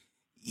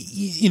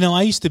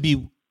 I used to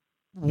be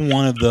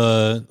one of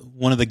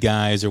the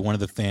guys or one of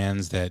the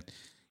fans that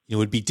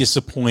would be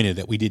disappointed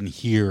that we didn't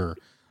hear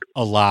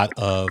a lot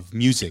of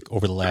music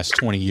over the last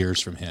 20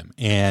 years from him.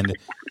 And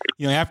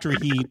after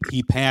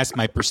he passed,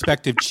 my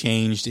perspective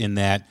changed in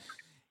that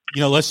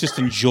let's just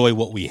enjoy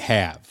what we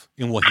have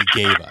and what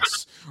he gave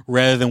us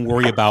rather than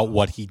worry about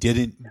what he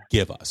didn't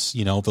give us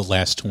the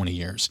last 20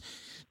 years.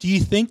 Do you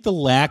think the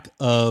lack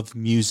of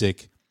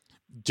music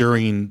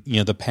during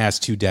the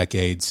past 2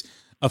 decades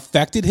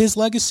affected his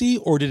legacy,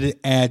 or did it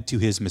add to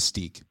his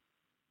mystique?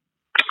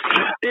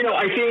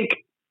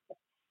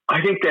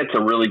 I think that's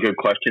a really good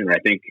question. And I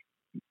think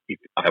if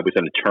I was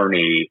an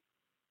attorney,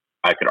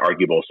 I could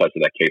argue both sides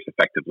of that case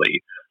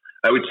effectively.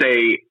 I would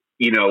say,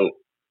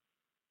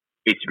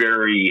 it's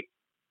very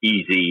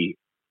easy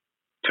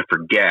to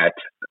forget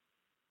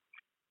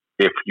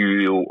if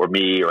you or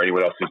me or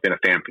anyone else who's been a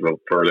fan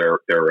for their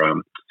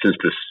since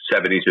the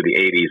 70s or the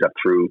 80s up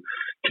through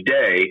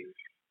today,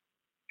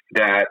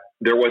 that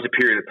there was a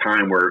period of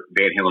time where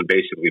Van Halen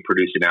basically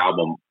produced an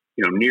album,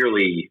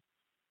 nearly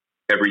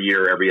every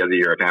year, every other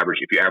year, if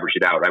you average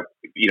it out,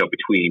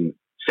 between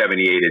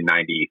 78 and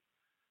 90,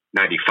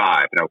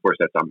 95. Now, of course,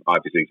 that's I'm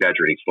obviously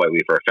exaggerating slightly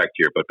for effect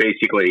here, but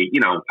basically,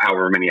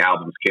 however many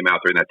albums came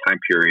out during that time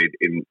period,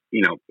 it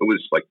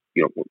was like,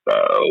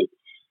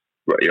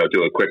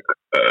 do a quick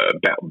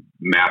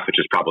math, which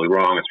is probably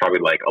wrong. It's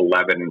probably like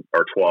 11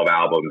 or 12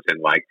 albums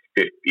in like,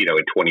 in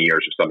 20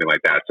 years or something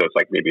like that. So it's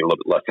like maybe a little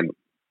bit less than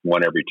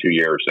one every 2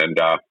 years. And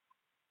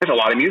there's a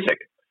lot of music,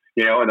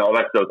 and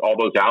all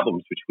those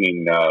albums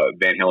between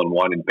Van Halen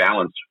 1 and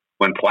Balance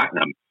went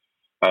platinum.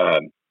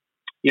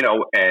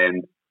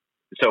 And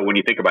so when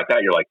you think about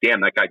that, you're like,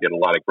 damn, that guy did a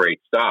lot of great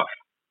stuff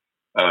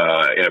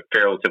in a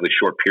relatively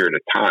short period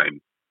of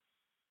time.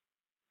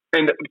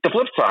 And the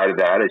flip side of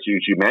that, as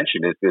you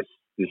mentioned, is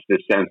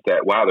this sense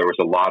that, wow, there was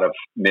a lot of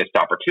missed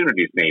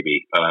opportunities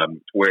maybe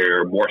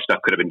where more stuff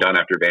could have been done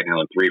after Van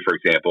Halen 3, for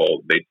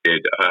example. They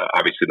did,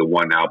 obviously, the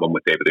one album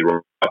with David Lee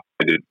Roth.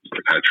 They did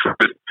kind of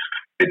truth.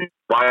 They did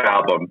one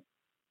album,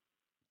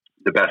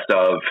 the best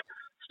of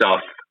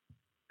stuff,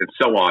 and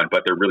so on,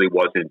 but there really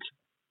wasn't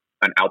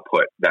an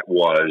output that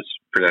was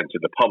presented to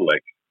the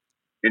public.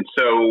 And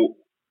so,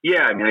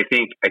 yeah, I mean, I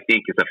think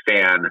as a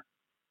fan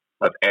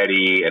of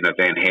Eddie and of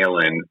Van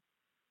Halen,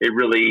 it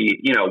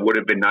really, would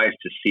have been nice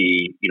to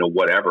see,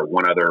 one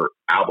other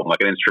album,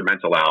 like an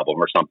instrumental album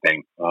or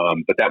something.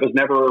 But that was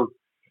never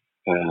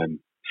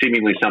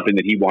seemingly something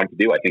that he wanted to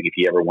do. I think if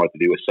he ever wanted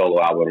to do a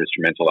solo album, or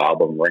instrumental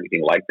album, or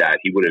anything like that,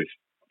 he would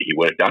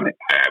have done it.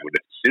 I would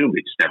assume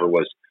it just never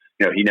was.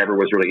 He never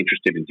was really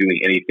interested in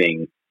doing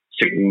anything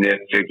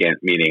significant,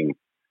 meaning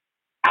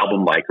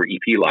album-like or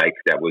EP-like,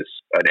 that was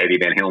an Eddie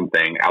Van Halen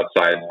thing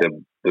outside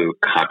the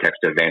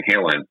context of Van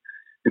Halen.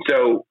 And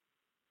so,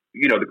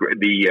 the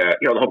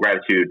whole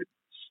gratitude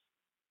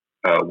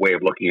way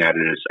of looking at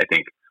it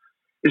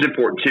is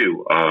important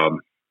too.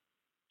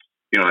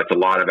 It's a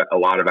lot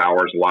of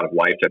hours, a lot of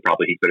life that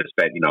probably he could have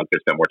spent. Could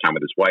have spent more time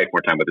with his wife,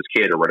 more time with his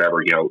kid, or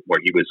whatever.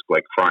 Where he was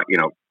like,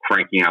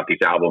 cranking out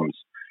these albums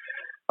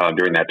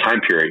during that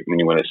time period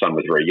when his son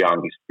was very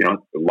young. He's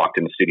locked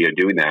in the studio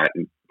doing that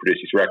and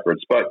produced these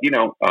records. But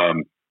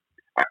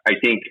I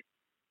think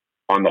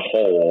on the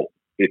whole,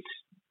 it's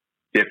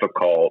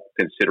difficult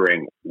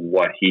considering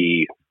what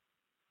he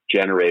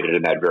generated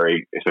in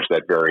especially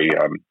that very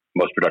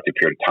most productive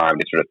period of time,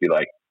 to sort of be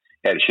like,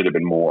 hey, it should have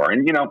been more.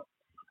 And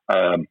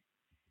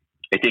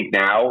I think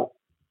now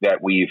that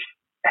we've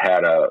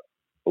had a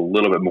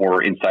little bit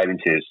more insight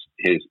into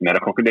his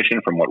medical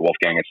condition from what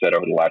Wolfgang has said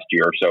over the last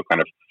year or so,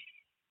 kind of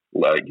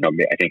I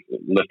think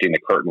lifting the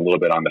curtain a little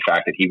bit on the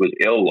fact that he was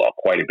ill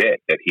quite a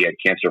bit, that he had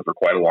cancer for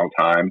quite a long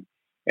time,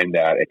 and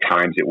that at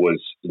times it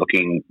was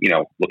looking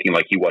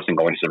like he wasn't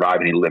going to survive,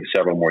 and he lived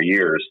several more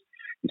years.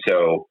 And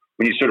so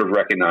when you sort of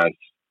recognize,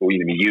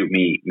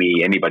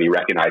 anybody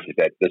recognizes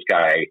that this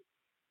guy,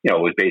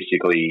 was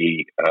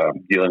basically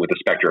dealing with the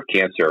specter of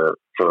cancer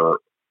for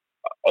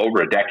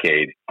over a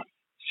decade,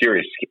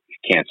 serious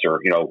cancer,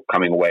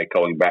 coming away,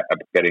 going back,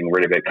 getting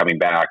rid of it, coming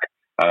back.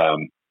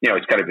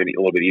 It's kind of a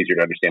little bit easier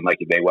to understand. Like,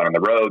 they went on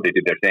the road, they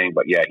did their thing,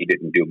 but yeah, he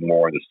didn't do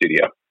more in the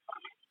studio.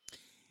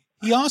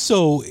 He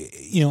also,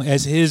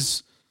 as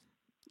his,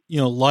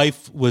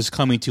 life was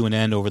coming to an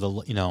end over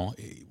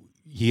the,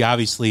 he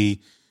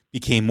obviously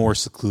became more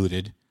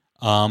secluded.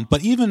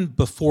 But even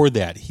before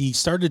that, he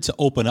started to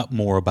open up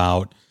more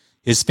about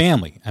his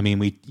family. I mean,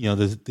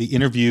 the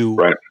interview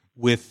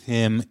with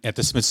him at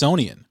the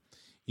Smithsonian,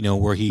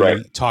 where he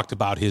talked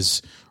about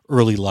his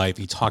early life.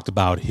 He talked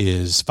about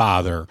his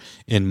father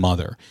and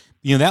mother.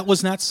 That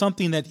was not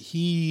something that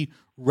he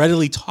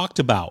readily talked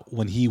about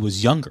when he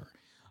was younger.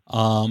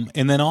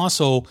 And then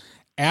also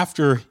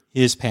after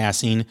his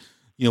passing,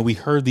 we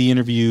heard the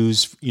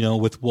interviews,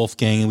 with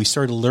Wolfgang, and we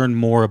started to learn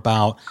more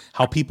about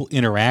how people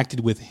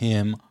interacted with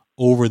him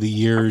over the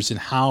years, and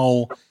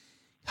how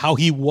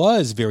he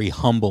was very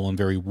humble and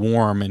very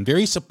warm and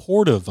very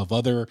supportive of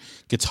other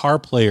guitar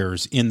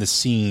players in the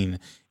scene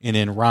and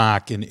in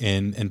rock,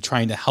 and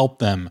trying to help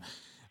them.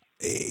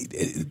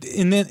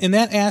 In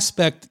that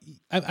aspect,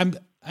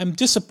 I'm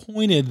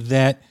disappointed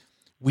that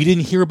we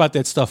didn't hear about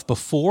that stuff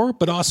before,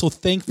 but also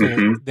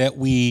thankful that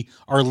we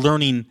are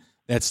learning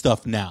that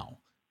stuff now,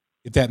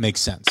 if that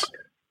makes sense.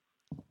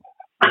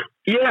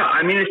 Yeah,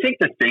 I mean, I think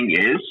the thing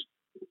is,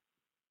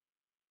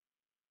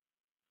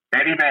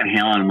 Eddie Van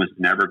Halen was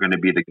never going to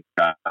be the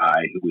guy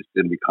who was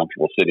going to be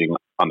comfortable sitting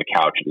on the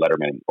couch at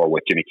Letterman or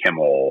with Jimmy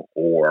Kimmel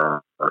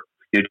or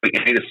doing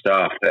any of the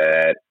stuff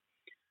that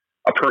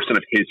a person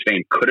of his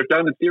fame could have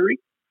done in theory.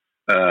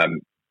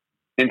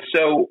 And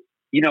so,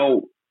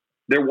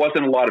 there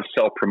wasn't a lot of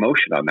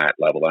self-promotion on that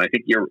level. And I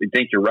think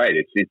you're right.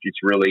 It's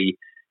really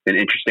been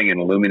interesting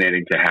and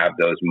illuminating to have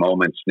those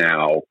moments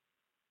now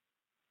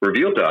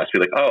revealed to us.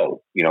 Be like,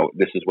 oh,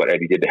 this is what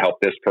Eddie did to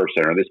help this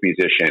person or this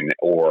musician,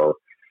 or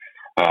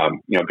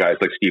guys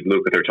like Steve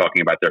Lukather, they're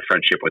talking about their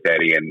friendship with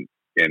Eddie and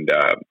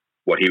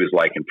what he was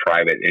like in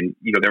private. And,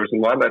 there was a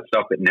lot of that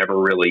stuff that never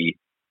really,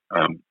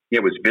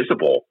 was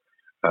visible.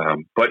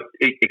 But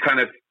it kind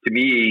of, to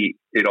me,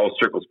 it all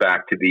circles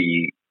back to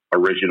the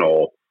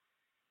original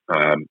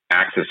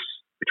axis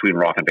between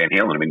Roth and Van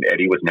Halen. I mean,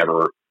 Eddie was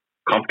never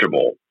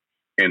comfortable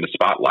in the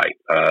spotlight.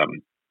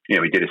 He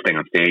did his thing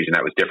on stage, and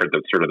that was different.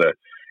 The sort of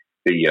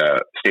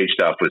the stage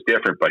stuff was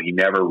different, but he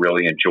never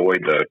really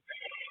enjoyed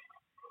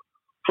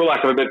for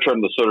lack of a better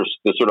term, the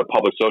sort of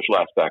public social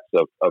aspects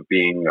of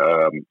being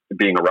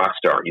a rock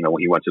star.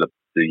 When he went to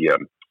the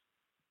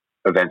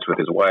events with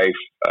his wife,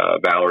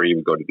 Valerie, he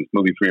would go to these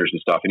movie premieres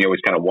and stuff, and he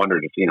always kind of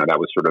wondered if that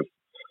was sort of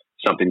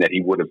something that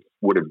he would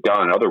have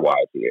done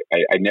otherwise.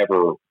 I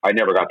never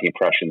got the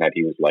impression that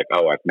he was like,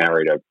 oh, I've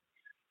married a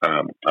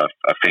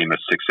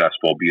famous,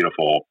 successful,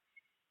 beautiful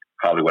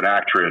Hollywood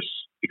actress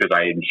because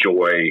I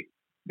enjoy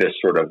this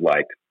sort of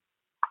like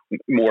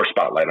more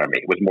spotlight on me.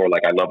 It was more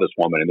like, I love this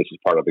woman and this is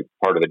part of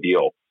the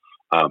deal.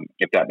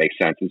 If that makes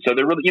sense. And so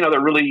there really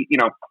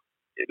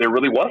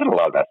wasn't a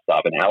lot of that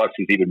stuff. And Alex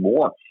is even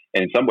more,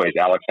 and in some ways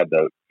Alex had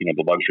the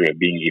luxury of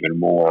being even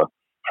more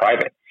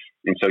private.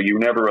 And so you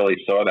never really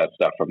saw that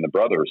stuff from the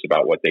brothers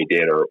about what they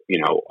did or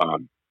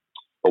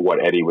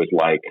what Eddie was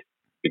like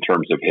in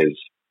terms of his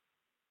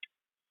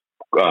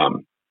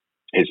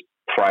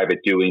private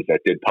doings that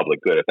did public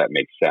good, if that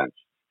makes sense.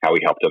 How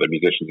he helped other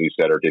musicians, he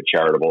said, or did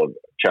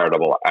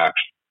charitable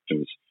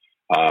actions.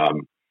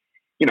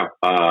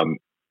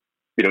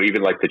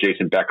 Even like the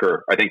Jason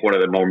Becker. I think one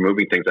of the more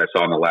moving things I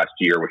saw in the last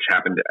year, which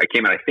happened,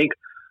 I think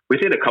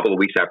within a couple of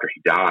weeks after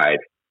he died,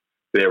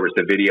 there was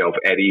the video of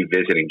Eddie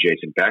visiting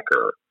Jason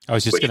Becker. I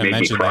was just going to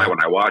mention which made me cry that.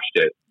 when I watched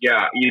it.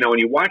 Yeah, when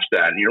you watch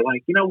that and you're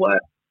like, you know what?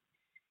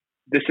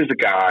 This is a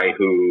guy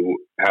who,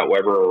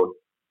 however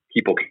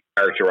people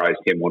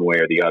characterized him one way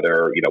or the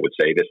other, would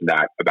say this and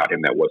that about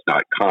him that was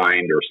not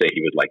kind, or say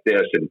he was like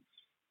this. And,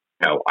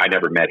 I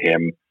never met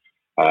him.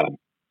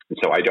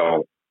 So I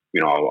don't,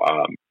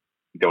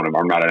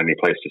 I'm not in any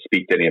place to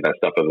speak to any of that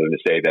stuff other than to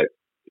say that,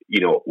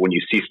 when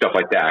you see stuff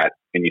like that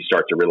and you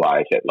start to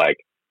realize that, like,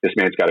 this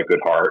man's got a good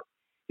heart.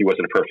 He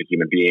wasn't a perfect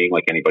human being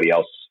like anybody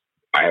else.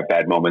 I have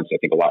bad moments. I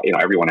think a lot,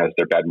 everyone has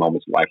their bad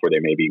moments in life where they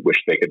maybe wish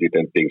they could do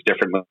things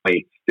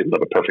differently, didn't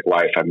live a perfect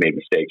life. I've made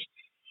mistakes.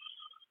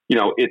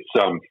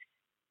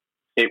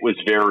 It was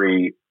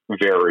very,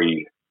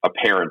 very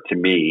apparent to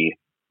me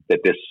that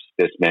this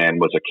man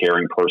was a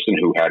caring person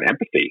who had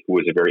empathy, who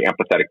was a very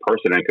empathetic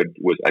person, and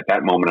was at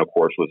that moment, of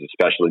course, was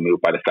especially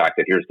moved by the fact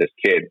that here's this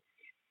kid,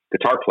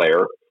 guitar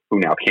player, who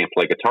now can't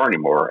play guitar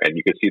anymore. And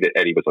you could see that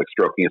Eddie was like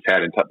stroking his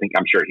head, and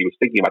I'm sure he was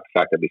thinking about the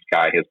fact that this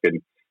guy has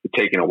been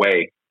taken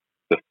away.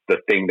 The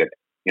thing that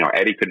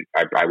Eddie could,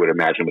 I would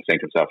imagine, was saying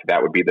to himself,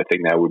 that would be the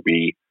thing that would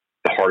be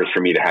the hardest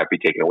for me to have be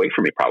taken away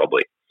from me,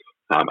 probably.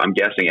 I'm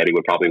guessing Eddie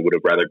would have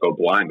rather go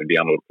blind than be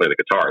able to play the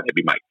guitar.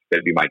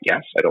 That'd be my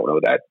guess. I don't know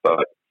that,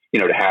 but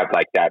to have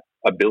like that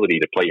ability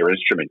to play your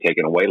instrument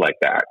taken away like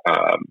that,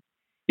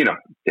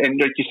 and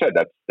like you said,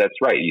 that's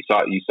right. You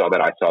saw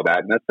that, I saw that,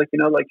 and that's like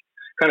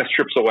kind of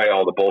strips away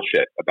all the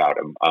bullshit about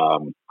him.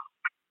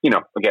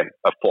 Again,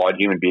 a flawed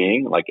human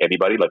being like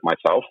anybody, like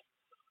myself,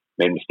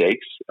 made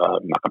mistakes.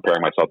 I'm not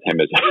comparing myself to him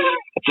as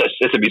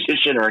a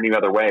musician or any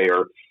other way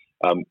or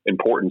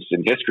importance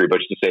in history, but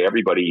just to say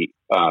everybody,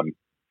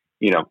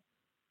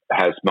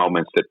 has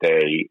moments that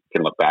they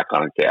can look back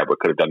on and say, I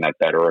could have done that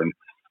better. And,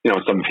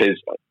 some of his,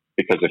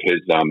 because of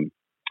his,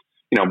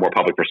 more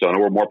public persona,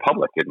 were more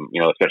public. And,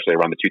 especially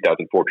around the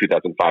 2004,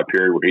 2005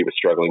 period where he was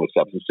struggling with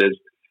substances,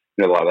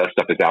 a lot of that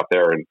stuff is out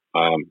there. And,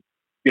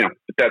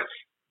 but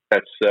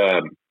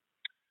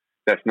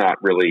that's not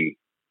really,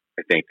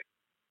 I think,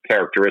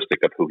 characteristic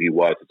of who he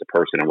was as a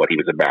person and what he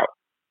was about.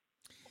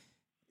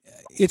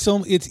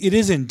 It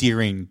is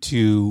endearing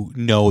to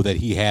know that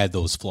he had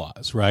those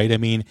flaws, right? I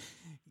mean,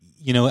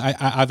 I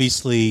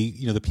obviously,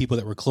 the people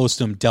that were close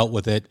to him dealt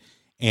with it,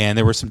 and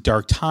there were some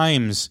dark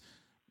times,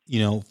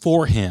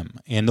 for him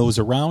and those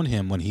around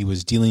him when he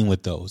was dealing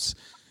with those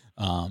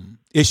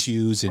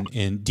issues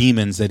and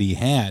demons that he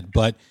had.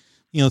 But,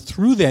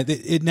 through that,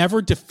 it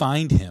never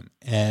defined him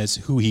as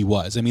who he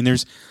was. I mean,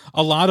 there's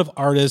a lot of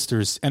artists,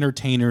 there's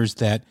entertainers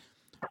that,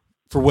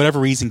 for whatever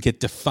reason, get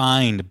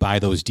defined by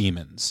those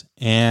demons.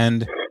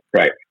 And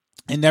right.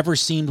 It never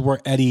seemed where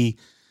Eddie,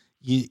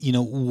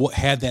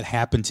 had that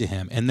happen to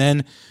him. And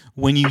then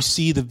when you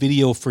see the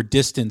video for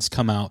Distance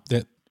come out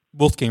that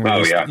Wolfgang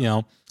released,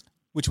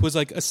 which was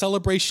like a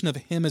celebration of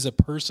him as a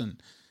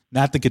person,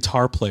 not the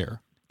guitar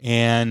player.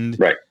 And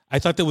right. I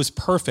thought that was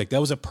perfect.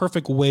 That was a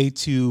perfect way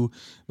to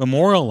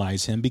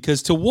memorialize him,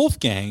 because to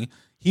Wolfgang,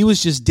 he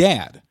was just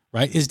dad,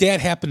 right? His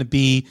dad happened to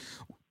be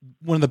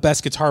one of the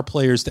best guitar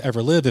players to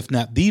ever live, if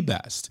not the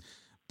best.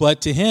 But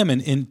to him,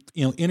 and in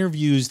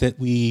interviews that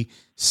we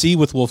see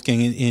with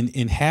Wolfgang,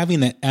 in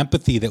having that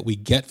empathy that we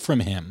get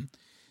from him,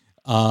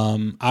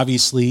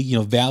 obviously,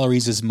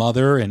 Valerie's his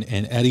mother and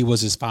Eddie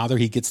was his father.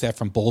 He gets that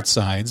from both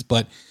sides.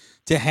 But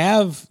to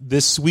have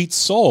this sweet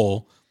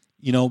soul,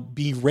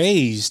 be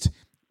raised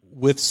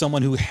with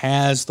someone who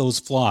has those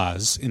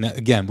flaws, and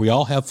again, we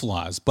all have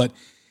flaws, but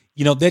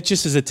that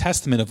just is a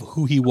testament of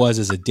who he was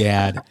as a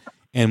dad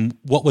and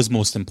what was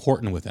most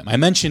important with him. I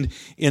mentioned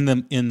in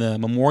the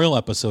memorial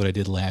episode I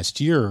did last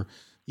year,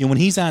 when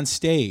he's on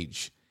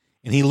stage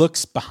and he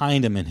looks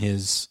behind him in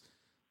his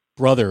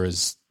brother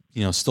is,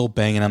 still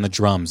banging on the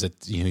drums. That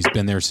he's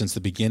been there since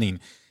the beginning,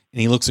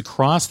 and he looks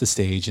across the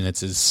stage, and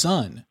it's his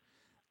son.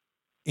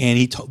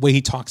 And way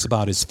he talks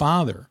about his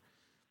father,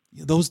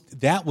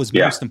 that was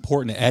most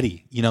important to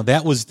Eddie.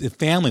 That was the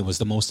family was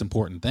the most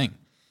important thing.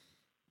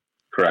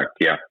 Correct.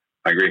 Yeah,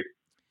 I agree.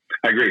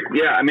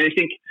 Yeah, I mean,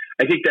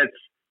 I think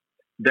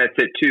that's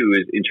it too.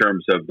 Is in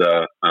terms of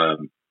the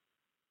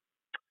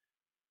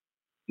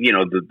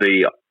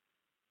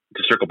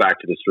to circle back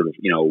to the sort of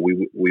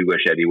we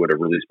wish Eddie would have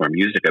released more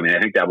music. I mean, I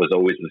think that was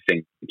always the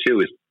thing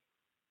too. Is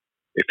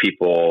if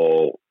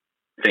people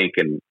think,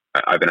 and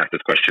I've been asked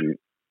this question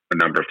a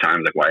number of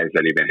times, like, why has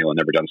Eddie Van Halen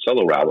never done a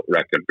solo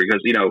record?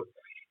 Because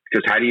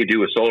how do you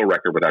do a solo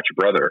record without your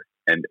brother?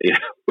 And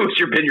who's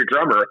been your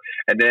drummer?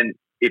 And then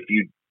if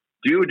you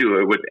do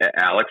it with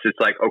Alex, it's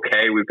like,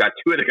 okay, we've got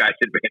two of the guys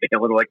in Van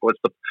Halen. Like,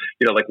 what's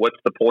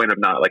the point of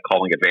not like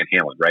calling it Van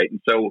Halen, right? And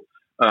so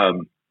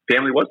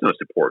family was most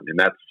important, and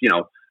that's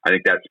I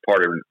think that's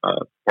part and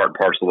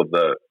parcel of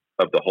the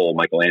whole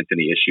Michael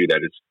Anthony issue.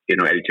 That is,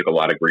 Eddie took a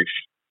lot of grief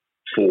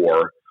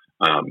for.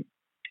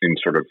 In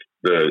sort of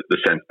the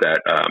sense that,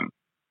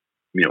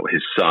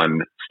 his son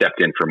stepped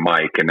in for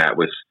Mike, and that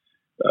was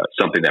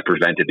something that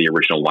prevented the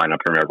original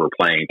lineup from ever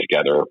playing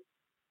together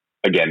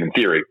again, in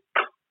theory.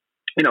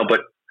 But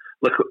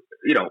look,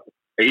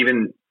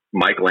 even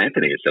Michael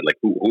Anthony has said, like,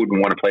 who wouldn't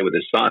want to play with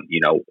his son?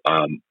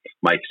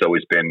 Mike's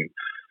always been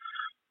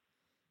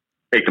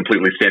a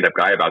completely stand-up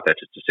guy about that,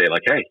 just to say,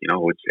 like, hey,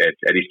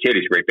 it's Eddie's kid.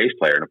 He's a great bass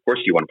player, and of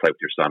course you want to play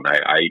with your son.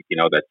 I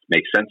that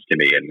makes sense to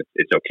me, and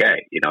it's okay.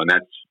 And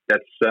that's that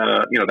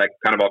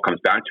kind of all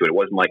comes back to it. It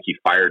wasn't like he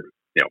fired,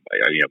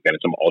 again, in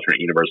some alternate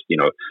universe,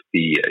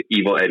 the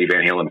evil Eddie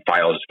Van Halen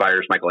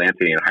fires Michael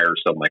Anthony and hires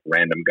some like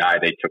random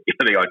guy they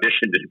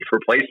auditioned to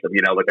replace him.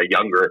 Like a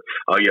younger,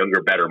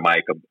 better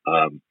Mike.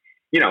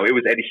 It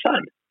was Eddie's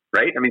son,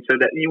 right? I mean, so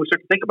that you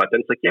start to think about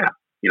that. It's like, yeah,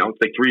 it's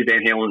like three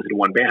Van Halens in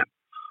one band.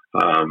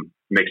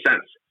 Makes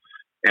sense.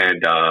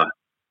 And,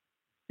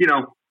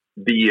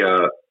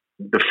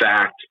 the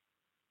fact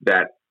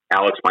that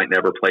Alex might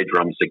never play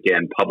drums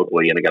again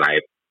publicly. And again, I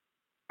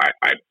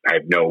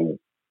have no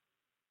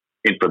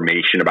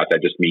information about that.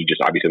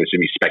 Obviously this is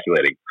me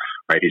speculating,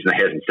 right? He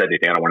hasn't said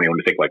anything. I don't want anyone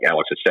to think like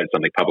Alex has said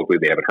something publicly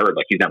they haven't heard.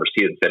 Like he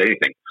hasn't said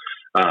anything.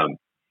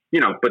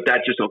 But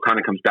that just all kind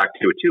of comes back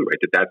to it too, right?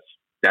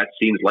 That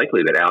seems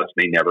likely that Alex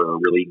may never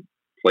really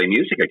play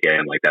music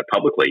again like that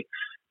publicly.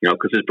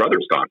 Because his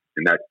brother's gone,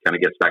 and that kind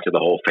of gets back to the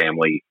whole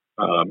family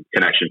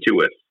connection too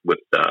with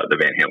the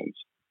Van Halens.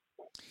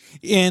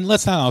 And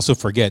let's not also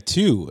forget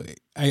too,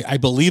 I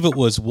believe it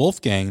was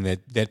Wolfgang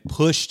that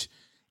pushed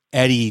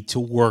Eddie to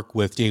work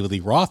with David Lee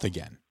Roth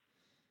again.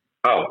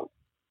 Oh,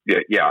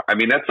 yeah. I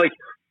mean, that's like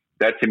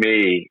that to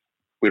me.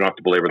 We don't have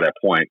to belabor that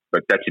point,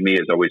 but that to me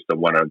is always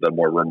one of the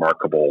more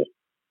remarkable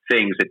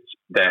things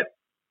that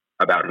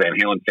about Van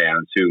Halen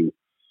fans who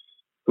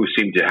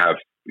seem to have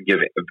give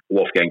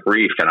Wolfgang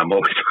grief, and I'm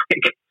always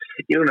like,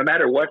 no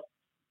matter what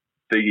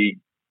the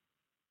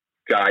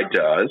guy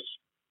does,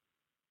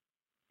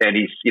 and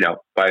he's,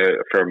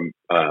 from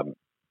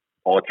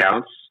all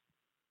accounts,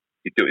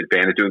 his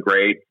band is doing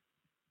great.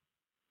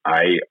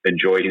 I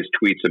enjoy his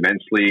tweets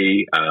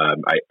immensely. I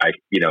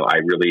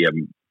really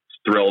am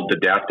thrilled to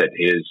death that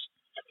his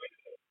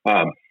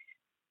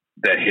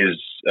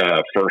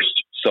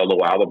first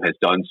solo album has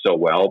done so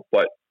well,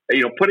 but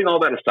putting all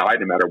that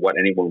aside, no matter what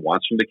anyone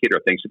wants from the kid or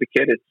thinks of the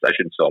kid, I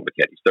shouldn't sell him the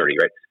kid. He's 30,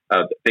 right?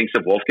 Thinks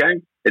of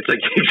Wolfgang. It's like,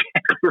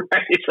 exactly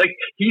right. It's like,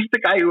 he's the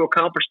guy who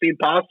accomplished the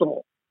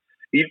impossible.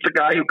 He's the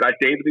guy who got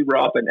David Lee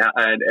Roth and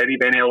Eddie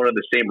Van Halen in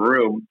the same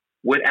room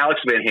with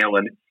Alex Van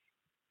Halen.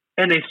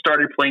 And they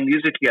started playing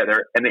music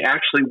together, and they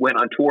actually went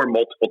on tour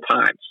multiple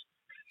times.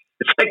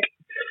 It's like,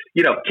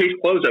 case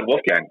closed on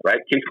Wolfgang,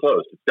 right? Case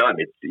closed. It's done.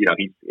 It's,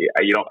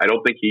 I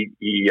don't think he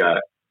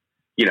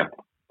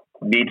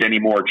needs any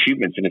more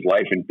achievements in his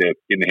life in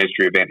the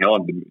history of Van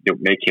Halen to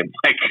make him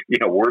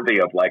worthy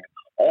of like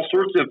all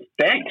sorts of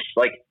thanks.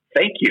 Like,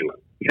 thank you,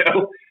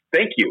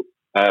 thank you.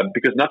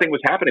 Because nothing was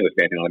happening with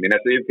Van Halen. I mean,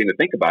 that's the other thing to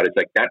think about. It's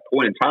like that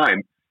point in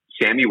time,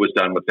 Sammy was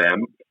done with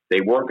them.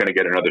 They weren't going to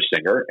get another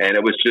singer. And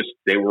it was just,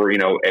 they were,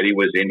 Eddie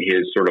was in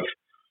his sort of,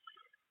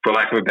 for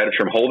lack of a better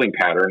term, holding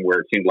pattern where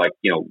it seemed like,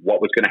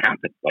 what was going to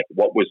happen? Like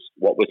what was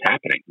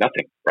happening?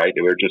 Nothing, right?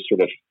 They were just sort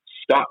of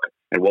stuck.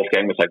 And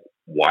Wolfgang was like,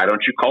 why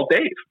don't you call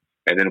Dave?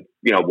 And then,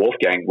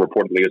 Wolfgang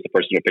reportedly was the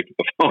person who picked up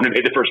the phone and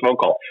made the first phone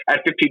call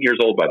at 15 years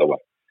old, by the way,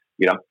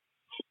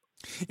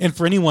 And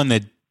for anyone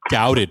that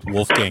doubted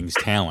Wolfgang's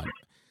talent,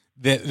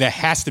 that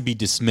has to be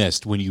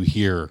dismissed when you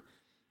hear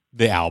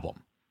the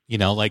album.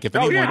 Like if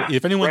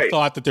anyone right.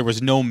 thought that there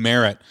was no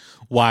merit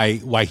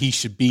why he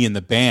should be in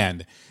the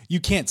band,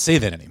 you can't say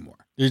that anymore.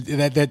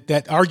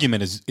 That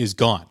argument is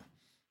gone.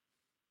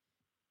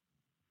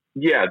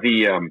 Yeah,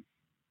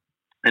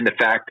 and the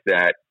fact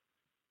that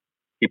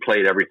he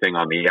played everything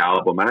on the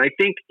album, and I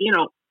think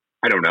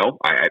I don't know,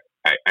 I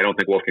don't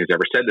think Wolfgang's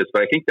ever said this,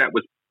 but I think that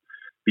was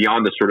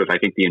beyond the sort of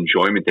the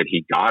enjoyment that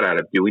he got out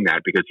of doing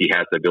that because he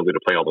has the ability to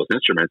play all those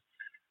instruments.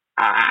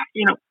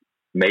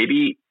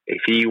 Maybe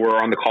if he were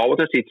on the call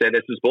with us, he'd say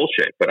this is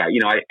bullshit. But I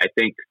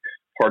think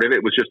part of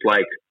it was just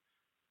like,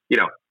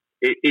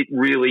 it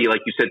really,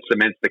 like you said,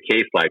 cements the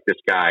case. Like, this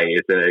guy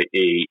is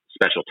a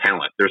special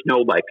talent. There's no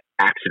like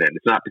accident.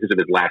 It's not because of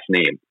his last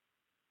name,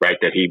 right,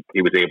 that he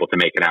was able to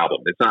make an album.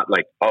 It's not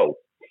like, oh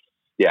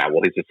yeah,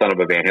 well, he's the son of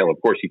a Van Halen,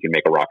 of course he can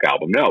make a rock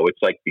album. No, it's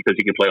like because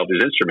he can play all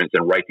these instruments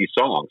and write these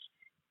songs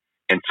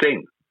and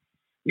sing.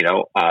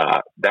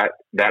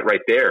 That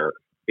right there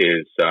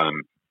is,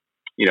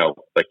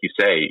 like you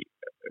say,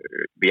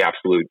 the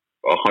absolute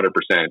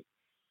 100%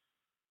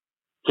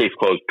 case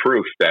closed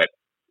proof that,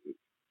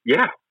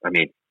 yeah, I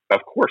mean, of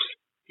course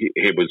he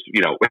was,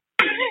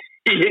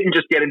 he didn't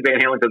just get in Van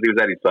Halen because he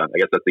was Eddie's son. I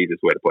guess that's the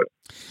easiest way to put it.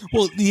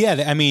 Well,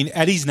 yeah, I mean,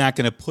 Eddie's not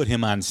going to put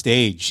him on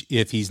stage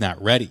if he's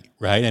not ready,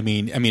 right? I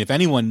mean, if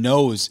anyone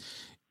knows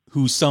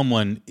who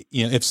someone,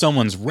 if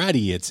someone's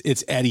ready,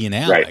 it's Eddie and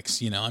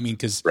Alex, right.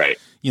 Because, right.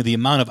 The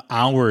amount of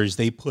hours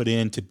they put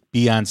in to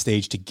be on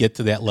stage, to get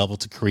to that level,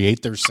 to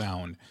create their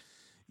sound,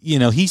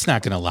 he's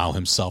not going to allow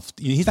himself,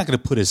 he's not going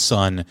to put his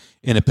son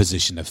in a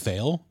position to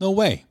fail. No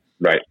way.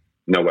 Right.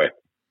 No way.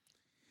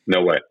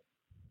 No way.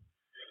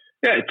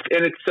 Yeah.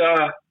 It's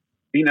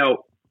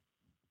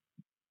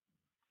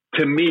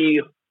to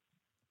me,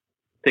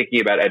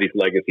 thinking about Eddie's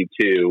legacy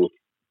too,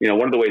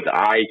 one of the ways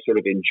I sort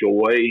of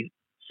enjoy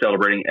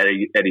celebrating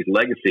Eddie's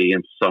legacy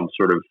in some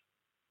sort of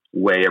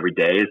way every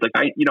day is like,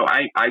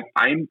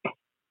 I'm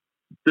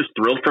just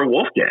thrilled for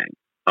Wolfgang.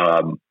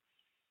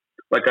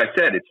 Like I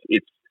said,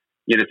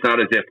 it's not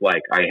as if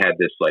like I had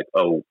this like,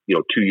 2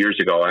 years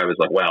ago, I was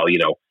like, well,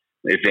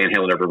 if Van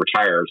Halen ever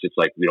retires, it's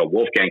like,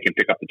 Wolfgang can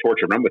pick up the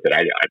torch and run with it.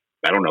 I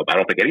don't know. I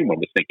don't think anyone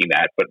was thinking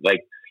that, but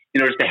like,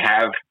 just to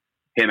have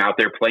him out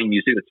there playing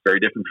music that's very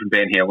different from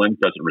Van Halen,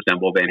 doesn't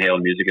resemble Van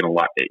Halen music in a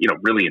lot,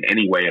 really in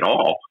any way at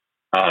all.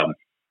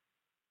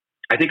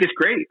 I think it's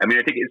great. I mean,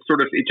 I think it's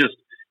sort of, it just,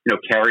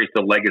 carries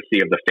the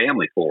legacy of the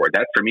family forward.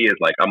 That for me is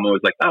like, I'm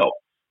always like, oh,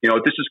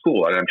 this is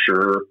cool. And I'm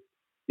sure,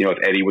 if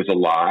Eddie was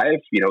alive,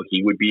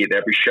 he would be at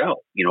every show,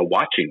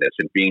 watching this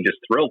and being just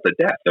thrilled to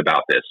death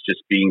about this,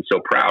 just being so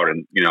proud.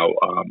 And,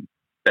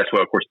 that's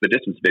what, of course, the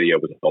Distance video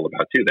was all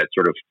about too. That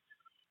sort of,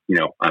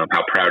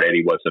 how proud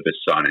Eddie was of his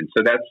son. And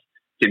so that's,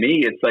 to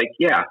me, it's like,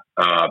 yeah,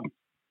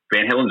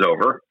 Van Halen's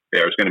over.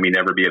 There's going to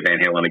never be a Van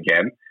Halen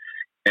again.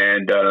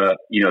 And,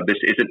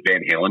 this isn't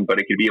Van Halen, but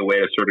it could be a way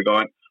of sort of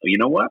going, you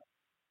know what?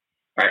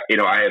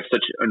 I have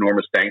such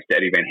enormous thanks to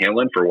Eddie Van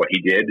Halen for what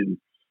he did and,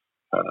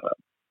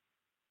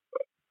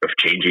 of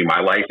changing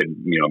my life and,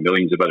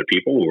 millions of other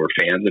people who are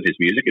fans of his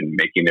music and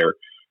making their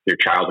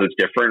childhoods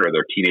different or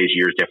their teenage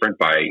years different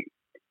by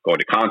going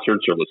to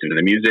concerts or listening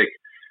to the music.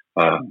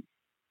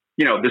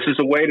 This is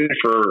a way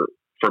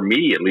for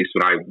me, at least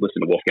when I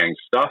listen to Wolfgang's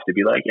stuff, to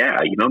be like, yeah,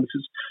 this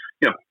is,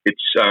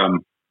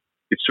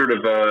 it's sort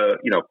of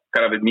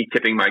kind of me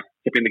tipping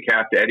the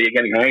cap to Eddie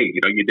again. Hey,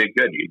 you did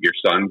good. Your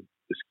son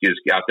is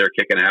out there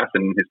kicking ass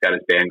and he's got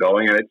his band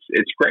going, and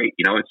it's great.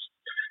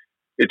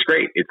 It's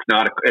great. It's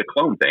not a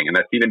clone thing, and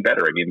that's even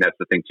better. I mean, that's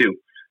the thing too.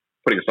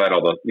 Putting aside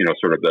all the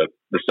sort of the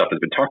stuff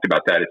that's been talked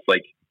about, that it's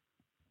like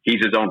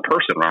he's his own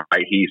person,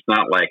 right? He's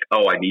not like,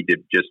 oh, I need to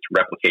just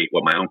replicate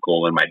what my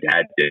uncle and my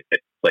dad did.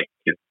 It's like,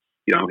 he's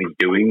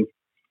doing.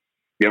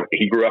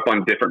 He grew up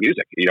on different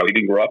music. He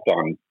didn't grow up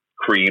on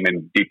Cream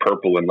and Deep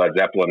Purple and Led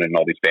Zeppelin and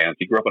all these bands.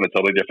 He grew up on a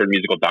totally different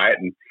musical diet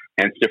and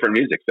hence different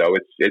music. So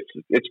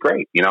it's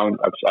great.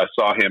 I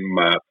saw him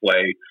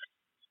play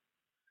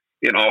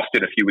in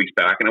Austin a few weeks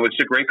back, and it was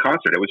just a great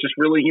concert. It was just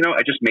really,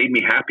 it just made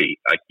me happy.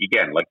 Like,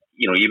 again, like,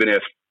 even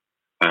if,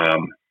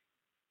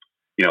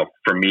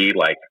 for me,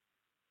 like,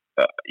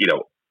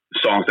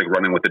 songs like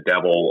Running with the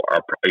Devil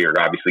are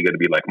obviously going to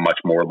be like much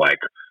more like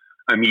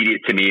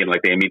immediate to me, and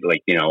like they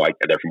immediately, like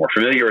they're more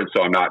familiar. And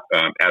so I'm not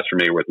as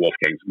familiar with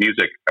Wolfgang's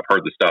music. I've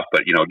heard the stuff,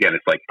 but again,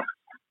 it's like,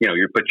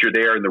 you're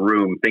there in the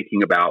room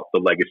thinking about the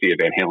legacy of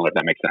Van Halen, if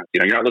that makes sense.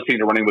 You're not listening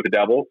to Running with the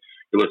Devil.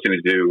 You're listening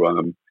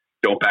to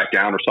Don't Back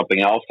Down or something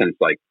else, and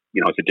it's like,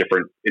 it's a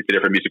different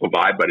musical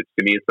vibe. But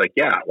to me, it's like,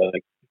 yeah,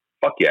 like,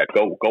 fuck yeah,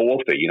 go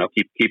Wolfie.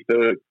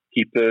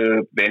 Keep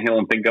the Van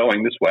Halen thing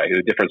going this way, in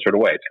a different sort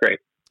of way. It's great.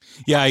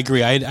 Yeah, I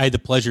agree. I had the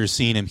pleasure of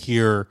seeing him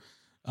here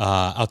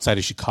outside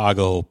of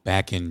Chicago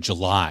back in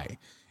July,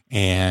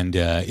 and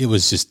it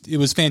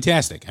was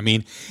fantastic. I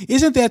mean,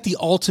 isn't that the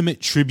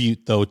ultimate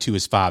tribute though to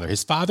his father?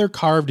 His father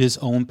carved his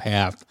own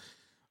path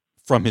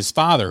from his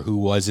father, who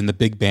was in the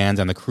big bands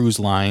on the cruise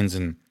lines,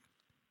 and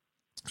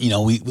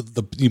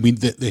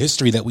the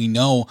history that we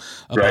know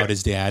about right.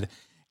 his dad.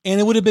 And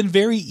it would have been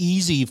very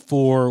easy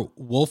for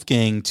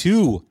Wolfgang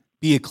to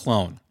be a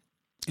clone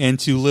and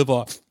to live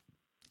off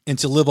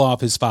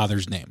his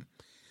father's name,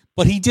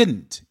 but he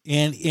didn't.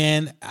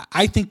 And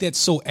I think that's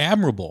so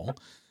admirable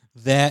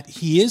that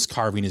he is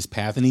carving his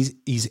path, and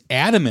he's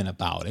adamant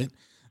about it,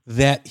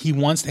 that he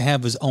wants to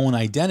have his own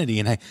identity.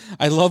 And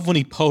I love when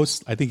he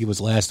posts, I think it was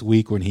last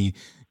week when he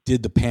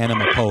did the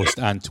Panama post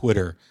on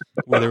Twitter,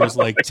 where there was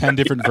like 10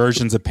 different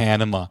versions of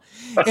Panama.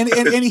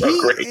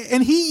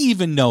 And he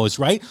even knows,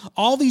 right?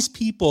 All these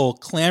people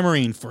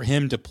clamoring for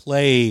him to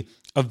play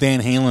a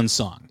Van Halen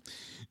song.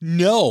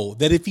 know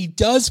that if he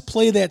does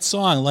play that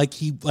song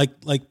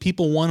like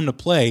people want him to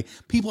play,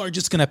 people are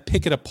just going to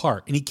pick it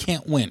apart, and he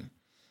can't win.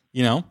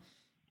 You know,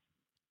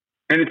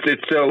 and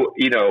it's so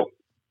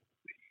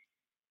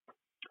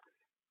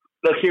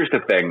Look, here's the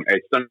thing.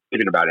 It's not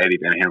even about Eddie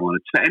Van Halen.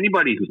 It's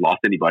anybody who's lost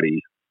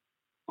anybody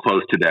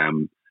close to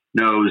them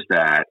knows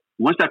that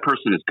once that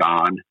person is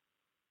gone,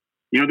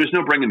 there's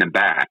no bringing them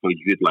back. Like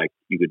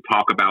you could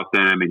talk about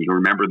them and you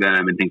remember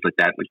them and things like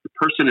that. Like the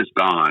person is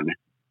gone,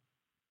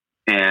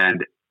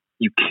 and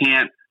you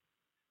can't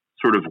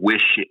sort of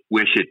wish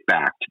it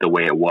back to the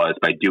way it was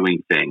by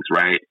doing things,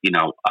 right?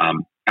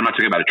 I'm not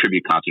talking about a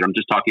tribute concert. I'm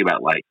just talking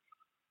about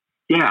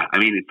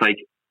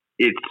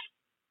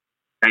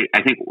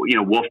I think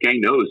Wolfgang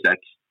knows that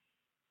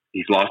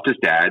he's lost his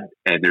dad,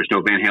 and there's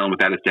no Van Halen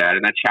without his dad,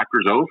 and that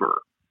chapter's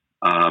over.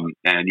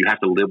 And you have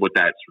to live with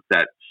that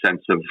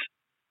sense of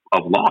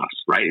loss,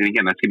 right? And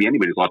again, that's gonna be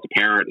anybody who's lost a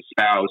parent, a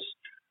spouse,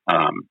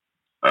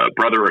 a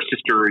brother or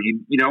sister.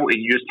 You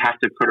just have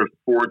to sort of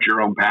forge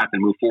your own path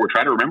and move forward.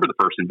 Try to remember the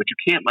person, but you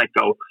can't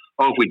go,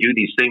 if we do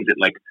these things, it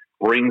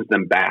brings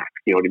them back.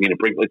 You know what I mean?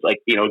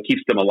 It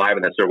keeps them alive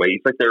in that sort of way.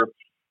 It's like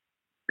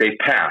they've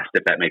passed,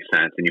 if that makes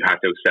sense. And you have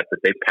to accept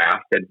that they've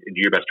passed and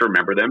do your best to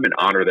remember them and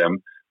honor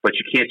them. But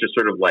you can't just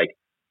sort of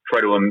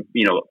try to,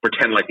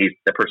 pretend like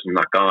that person's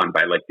not gone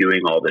by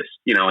doing all this,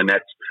 and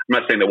that's,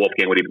 I'm not saying that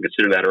Wolfgang would even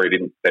consider that, or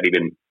that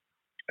even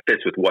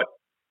fits with what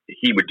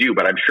he would do.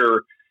 But I'm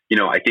sure,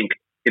 I think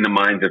in the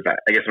minds of,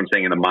 I guess what I'm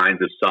saying, in the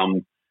minds of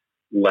some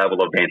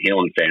level of Van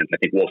Halen fans, I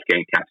think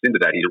Wolfgang taps into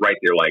that. He's right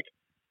there,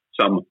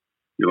 some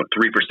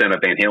 3% of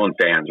Van Halen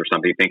fans or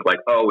something think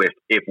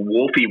if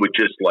Wolfie would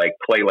just play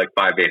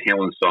 5 Van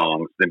Halen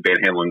songs, then Van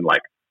Halen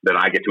then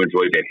I get to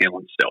enjoy Van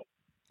Halen still,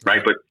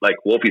 right? But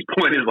Wolfie's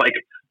point is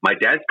my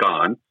dad's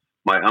gone,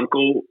 my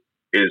uncle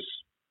is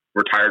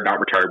retired, not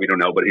retired, we don't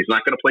know, but he's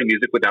not going to play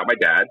music without my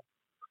dad.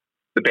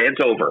 The band's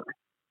over,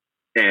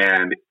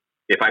 and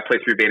if I play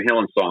 3 Van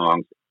Halen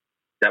songs,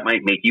 that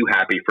might make you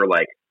happy for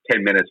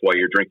 10 minutes while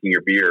you're drinking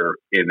your beer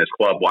in this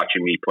club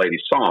watching me play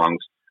these songs.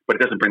 But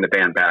it doesn't bring the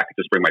band back. It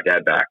just brings my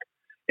dad back.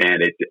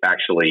 And it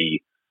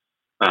actually,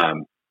 I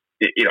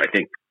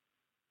think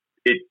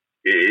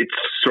it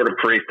sort of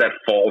creates that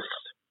false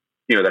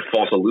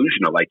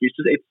illusion of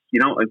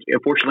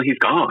unfortunately he's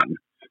gone.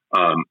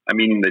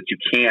 That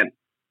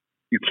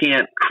you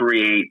can't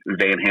create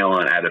Van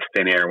Halen out of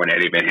thin air when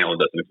Eddie Van Halen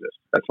doesn't exist.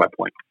 That's my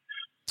point.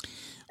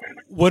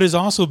 What has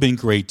also been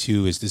great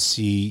too is to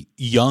see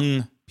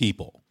young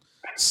people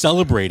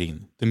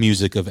celebrating the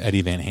music of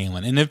Eddie Van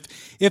Halen. And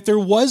if there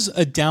was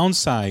a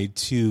downside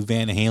to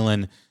Van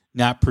Halen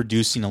not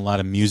producing a lot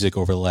of music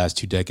over the last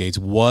 2 decades,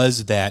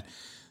 was that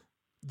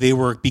they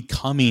were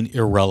becoming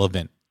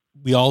irrelevant.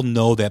 We all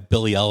know that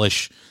Billie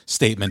Eilish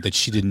statement that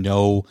she didn't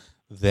know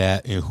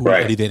that who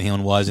right. Eddie Van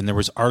Halen was, and there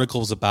was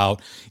articles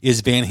about,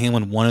 is Van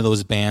Halen one of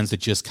those bands that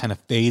just kind of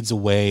fades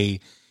away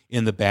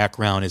in the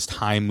background as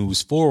time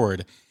moves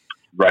forward?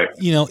 Right.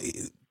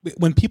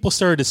 When people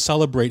started to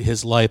celebrate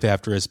his life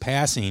after his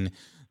passing,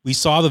 we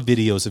saw the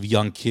videos of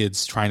young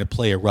kids trying to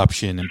play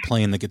Eruption and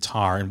playing the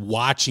guitar and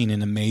watching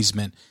in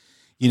amazement,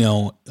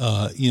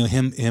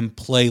 him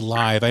play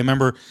live. I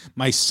remember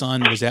my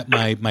son was at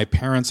my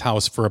parents'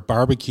 house for a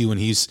barbecue, and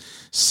he's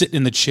sitting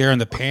in the chair in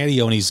the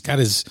patio, and he's got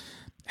his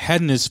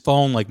head in his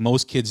phone like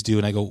most kids do.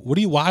 And I go, "What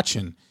are you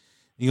watching?"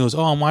 He goes,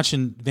 "Oh, I'm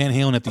watching Van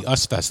Halen at the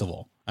US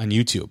Festival on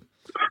YouTube."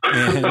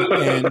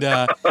 And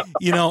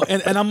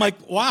I'm like,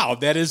 wow,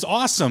 that is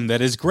awesome. That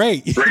is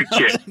great. Great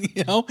kid.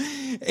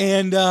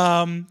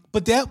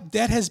 But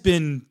that has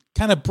been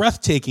kind of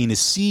breathtaking to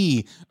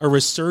see a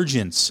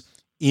resurgence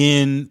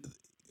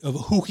of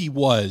who he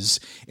was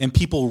and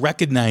people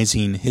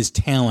recognizing his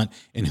talent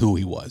and who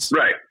he was.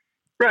 Right.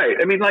 Right.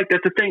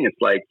 That's the thing. It's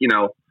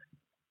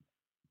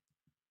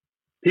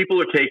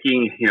people are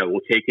taking, will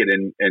take it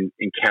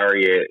and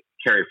carry it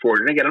forward.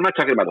 And again, I'm not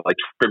talking about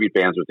tribute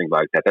bands or things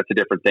like that. That's a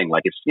different thing.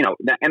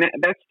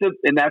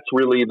 That's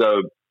really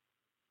the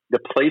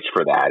place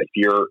for that. If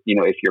you're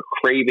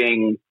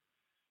craving,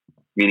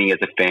 meaning as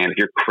a fan, if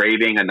you're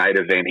craving a night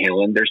of Van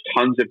Halen, there's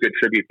tons of good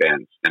tribute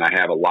bands. And I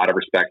have a lot of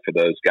respect for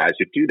those guys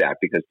who do that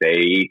because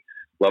they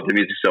love the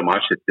music so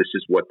much that this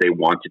is what they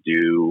want to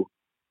do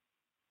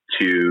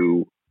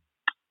to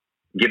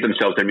give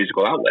themselves their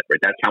musical outlet,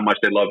 right? That's how much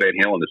they love Van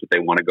Halen, is that they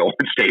want to go on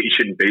stage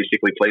and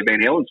basically play Van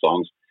Halen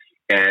songs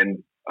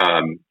and,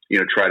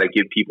 try to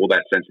give people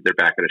that sense that they're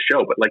back at a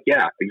show. But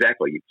yeah,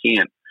 exactly. You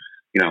can't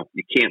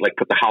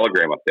put the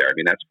hologram up there.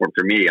 That's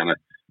for me on a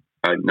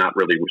not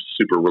really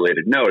super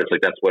related note. It's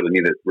that's what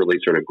that really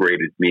sort of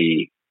graded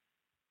me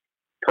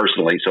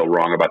personally so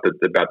wrong about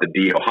the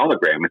Dio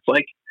hologram. It's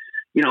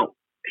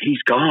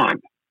he's gone,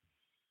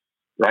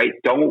 right?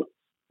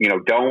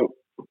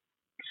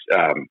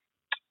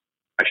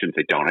 I shouldn't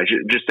say don't. I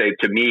should just say,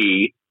 to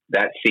me,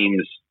 that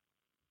seems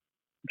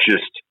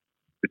just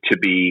to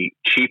be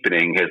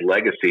cheapening his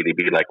legacy, to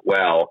be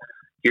well,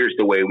 here's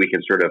the way we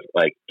can sort of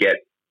get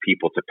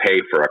people to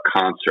pay for a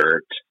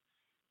concert,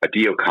 a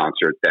Dio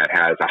concert that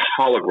has a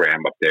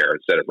hologram up there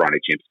instead of Ronnie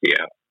James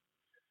Dio.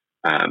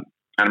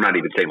 I'm not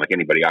even saying like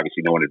anybody,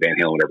 obviously no one at Van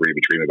Halen would ever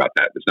even dream about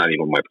that. It's not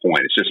even my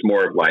point. It's just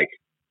more of like,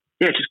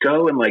 yeah, just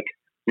go and like,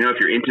 you know, if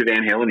you're into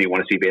Van Halen and you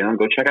want to see Van Halen,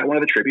 go check out one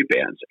of the tribute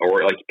bands,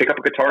 or like pick up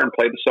a guitar and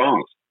play the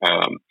songs,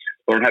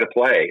 learn how to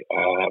play,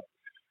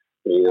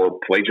 or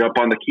jump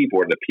on the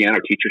keyboard, the piano,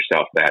 teach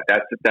yourself that.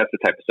 That's the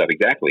type of stuff.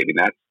 Exactly. I mean,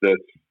 that's the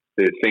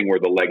thing where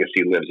the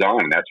legacy lives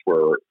on. And that's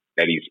where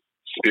Eddie's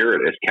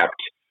spirit is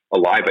kept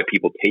alive by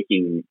people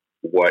taking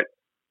what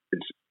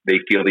they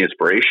feel the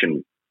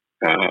inspiration,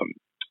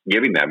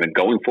 giving them and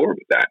going forward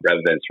with that,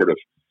 rather than sort of,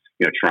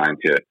 you know, trying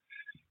to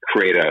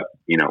create a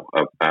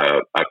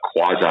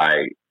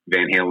quasi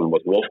Van Halen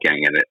with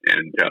Wolfgang in it.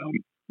 And,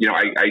 you know,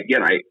 I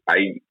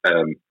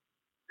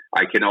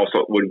can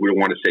also, we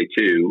want to say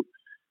too,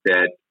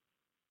 that,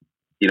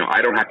 you know,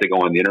 I don't have to go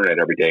on the internet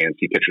every day and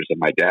see pictures of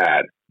my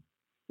dad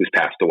who's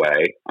passed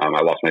away. I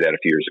lost my dad a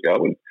few years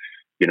ago, and,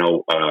 you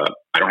know,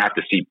 I don't have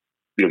to see,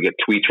 you know, get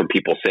tweets from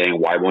people saying,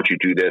 why won't you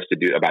do this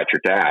about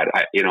your dad?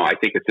 I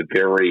think it's a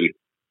very,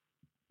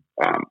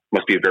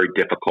 must be a very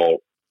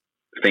difficult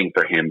thing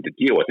for him to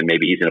deal with. And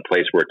maybe he's in a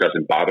place where it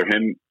doesn't bother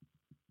him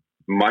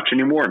much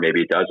anymore.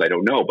 Maybe it does. I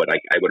don't know. But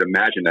I would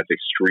imagine that's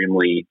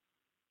extremely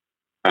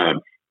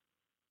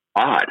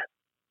odd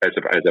as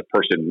a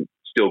person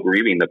still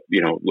grieving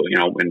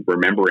and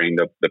remembering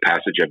the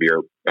passage of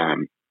your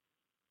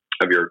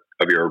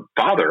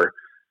father.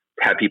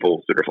 Have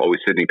people sort of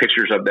always sending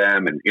pictures of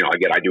them, and, you know,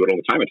 again, I do it all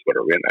the time on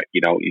Twitter. And,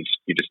 you know, you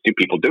just do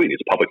people doing it.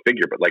 He's a public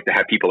figure, but like to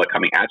have people like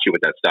coming at you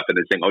with that stuff and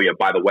then saying, "Oh yeah,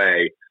 by the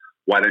way,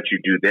 why don't you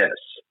do this?"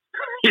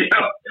 You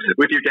know,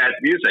 with your dad's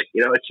music.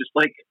 You know, it's just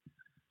like,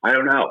 I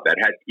don't know, that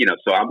had, you know.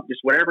 So I'm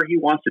just, whatever he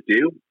wants to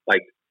do,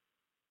 like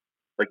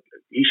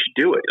he should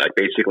do it. Like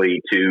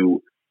basically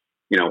to,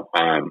 you know,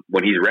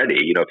 when he's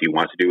ready. You know, if he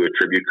wants to do a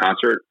tribute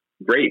concert,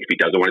 great. If he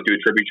doesn't want to do a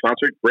tribute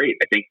concert, great.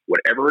 I think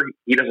whatever,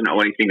 he doesn't owe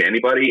anything to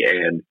anybody,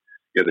 and,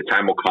 you know, the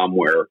time will come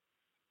where,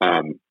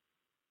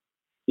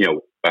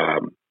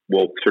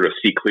 we'll sort of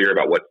see clear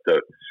about what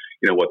they'll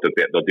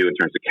do in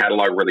terms of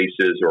catalog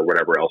releases or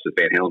whatever else is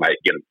Van Halen.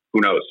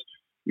 Who knows?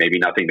 Maybe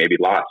nothing, maybe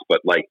lots,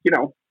 but like, you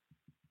know,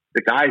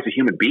 the guy is a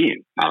human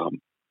being.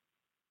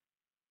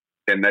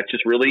 And that's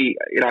just really,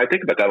 you know, I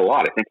think about that a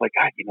lot. I think like,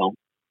 God, you know,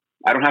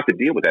 I don't have to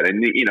deal with that.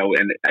 And, you know,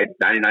 and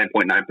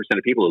 99.9%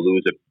 of people who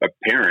lose a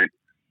parent,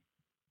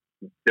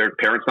 their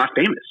parent's not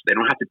famous. They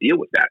don't have to deal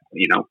with that,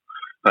 you know?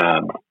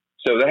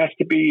 So that has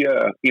to be,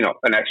 you know,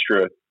 an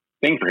extra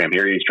thing for him.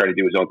 Here he's trying to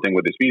do his own thing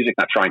with his music,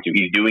 not trying to,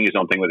 he's doing his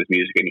own thing with his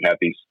music. And you have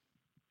these,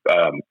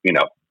 you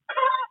know,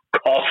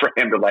 calls for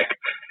him to, like,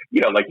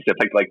 you know, like you said,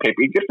 like good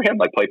for him,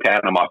 like play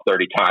Patton off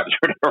 30 times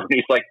or whatever. And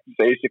he's like,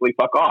 basically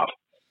fuck off,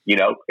 you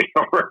know? You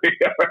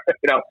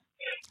know,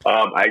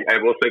 I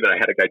will say that I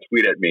had a guy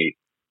tweet at me,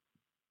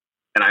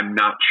 and I'm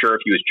not sure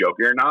if he was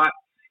joking or not.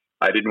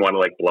 I didn't want to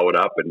like blow it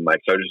up, and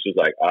like, so I just was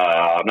like,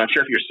 I'm not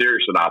sure if you're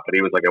serious or not. But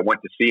he was like, I went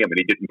to see him and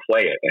he didn't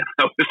play it, and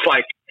I was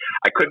like,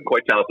 I couldn't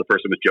quite tell if the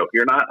person was joking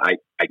or not. I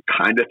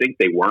kind of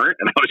think they weren't,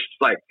 and I was just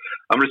like,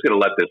 I'm just going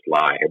to let this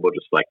lie, and we'll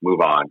just like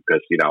move on,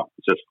 because, you know,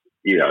 it's just,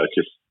 you know, it's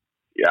just,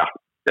 yeah,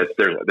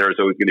 there's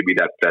always going to be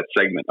that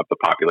segment of the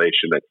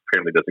population that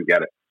apparently doesn't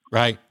get it.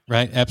 Right.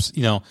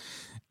 You know,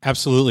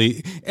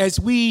 absolutely. As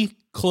we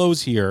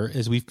close here,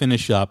 as we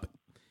finish up,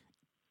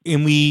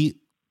 and we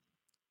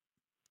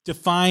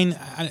define,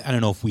 I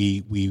don't know if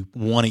we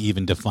want to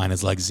even define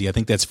his legacy. I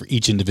think that's for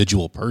each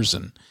individual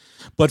person.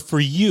 But for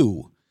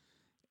you,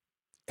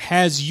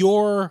 has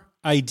your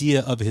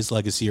idea of his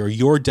legacy or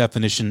your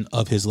definition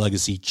of his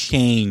legacy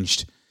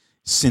changed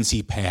since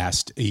he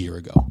passed a year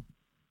ago?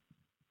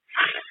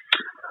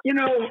 You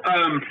know,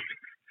 I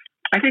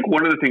think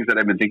one of the things that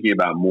I've been thinking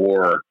about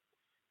more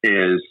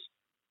is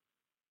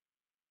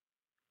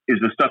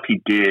the stuff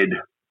he did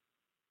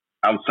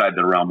outside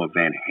the realm of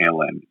Van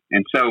Halen.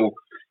 And so,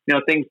 you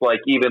know, things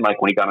like, even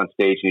like when he got on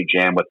stage and he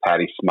jammed with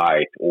Patti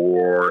Smythe,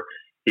 or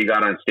he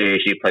got on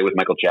stage and he played with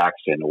Michael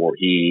Jackson, or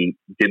he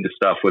did the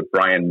stuff with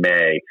Brian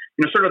May,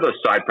 you know, sort of those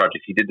side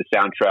projects. He did the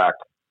soundtrack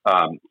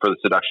for The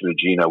Seduction of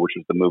Gina, which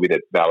was the movie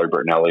that Valerie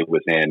Bertinelli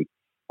was in.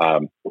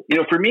 You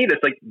know, for me,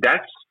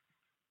 that's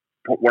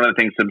one of the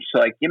things. I'm just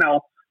like, you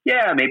know,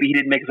 yeah, maybe he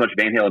didn't make as much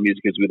Van Halen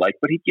music as we like,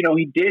 but he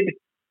did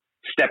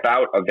step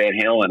out of Van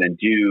Halen and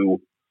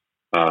do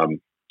a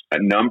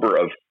number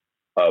of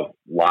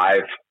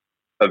live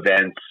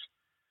events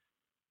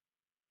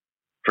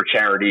for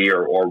charity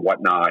or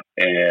whatnot,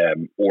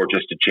 or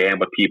just to jam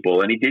with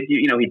people. And he did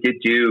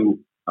do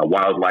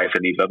Wildlife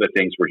and these other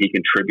things where he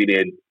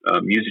contributed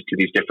music to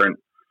these different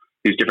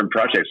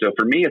projects. So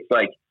for me, it's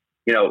like,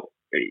 you know,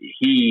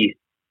 he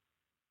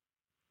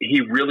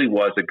really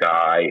was a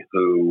guy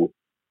who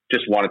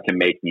just wanted to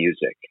make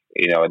music,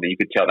 you know, and you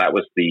could tell that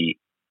was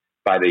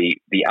by the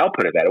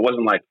output of that. It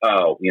wasn't like,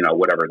 oh, you know,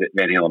 whatever,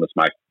 Van Halen is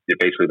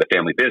basically the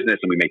family business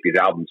and we make these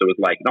albums. So it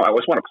was like, no, I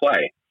just want to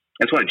play.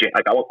 I just want to,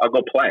 like, I'll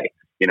go play,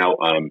 you know,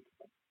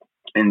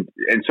 and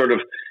sort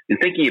of in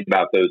thinking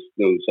about those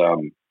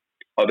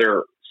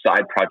other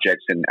side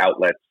projects and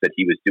outlets that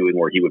he was doing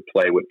where he would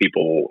play with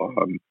people.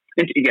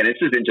 And again,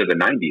 this is into the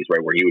 90s,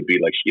 right? Where he would be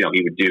like, you know,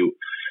 he would do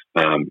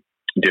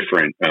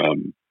different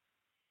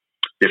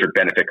different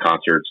benefit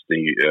concerts.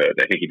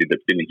 I think he did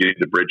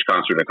the Bridge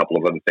concert and a couple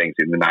of other things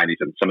in the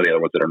 '90s, and some of the other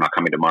ones that are not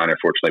coming to mind,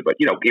 unfortunately. But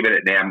even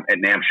at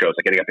NAMM shows,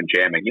 like getting up and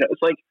jamming,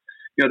 it's like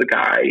the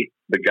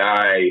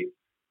guy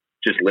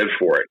just lived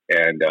for it,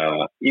 and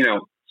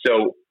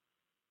so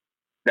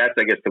that's,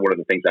 I guess, one of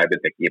the things I've been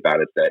thinking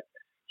about is that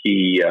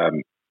he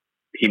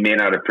may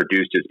not have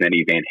produced as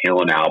many Van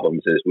Halen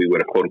albums as we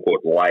would have quote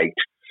unquote liked.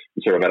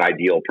 Sort of an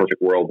ideal,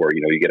 perfect world where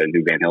you get a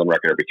new Van Halen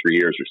record every 3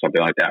 years or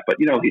something like that. But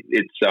he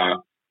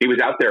was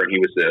out there, and he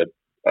was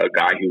a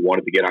guy who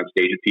wanted to get on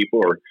stage with people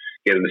or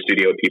get in the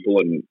studio with people,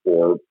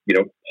 or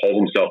hold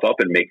himself up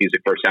and make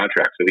music for a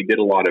soundtrack. So he did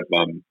a lot of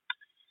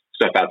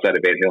stuff outside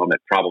of Van Halen that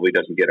probably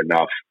doesn't get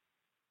enough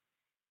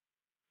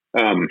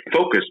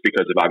focus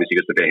because the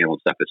Van Halen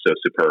stuff is so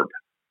superb.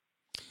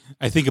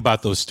 I think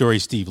about those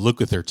stories Steve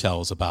Lukather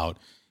tells about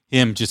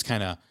him just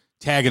kind of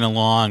tagging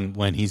along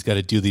when he's got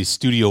to do these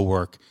studio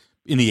work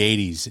in the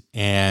 80s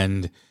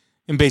and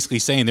basically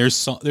saying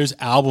there's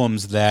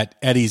albums that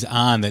Eddie's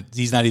on that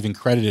he's not even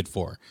credited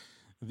for,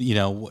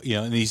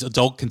 and these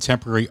adult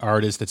contemporary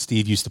artists that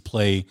Steve used to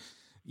play,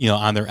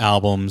 on their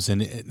albums.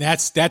 And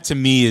that to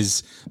me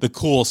is the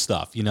cool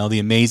stuff, the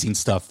amazing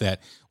stuff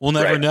that we'll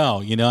never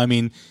know,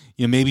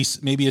 maybe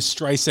a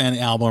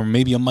Streisand album or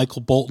maybe a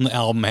Michael Bolton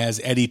album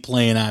has Eddie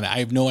playing on it. I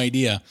have no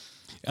idea.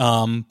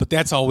 But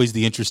that's always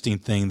the interesting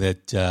thing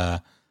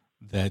that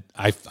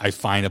I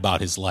find about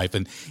his life.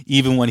 And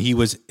even when he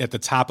was at the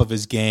top of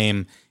his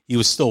game, he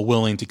was still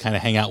willing to kind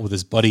of hang out with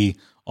his buddy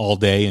all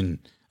day and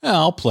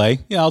I'll play.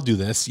 Yeah, I'll do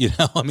this.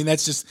 I mean,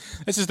 that's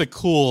just a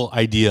cool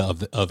idea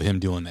of him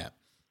doing that.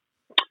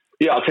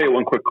 Yeah, I'll tell you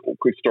one quick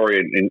story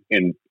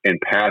in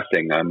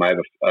passing. I have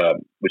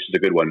which is a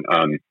good one.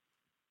 I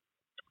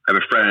have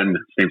a friend.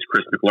 His name's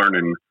Chris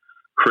McLernan.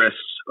 Chris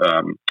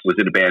was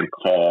in a band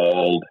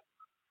called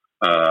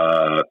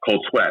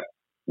Cold Sweat,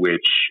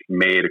 which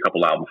made a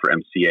couple albums for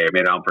MCA.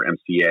 Made an album for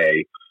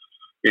MCA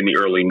in the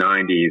early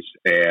 '90s,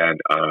 and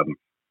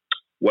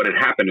what had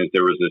happened is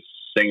there was this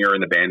singer in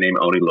the band named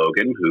Oni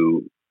Logan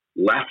who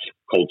left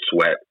Cold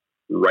Sweat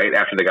right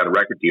after they got a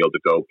record deal to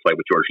go play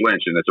with George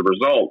Lynch, and as a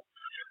result,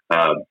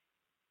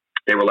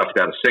 they were left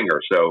without a singer.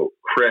 So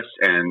Chris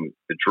and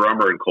the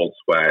drummer in Cold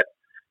Sweat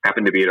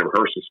happened to be at a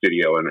rehearsal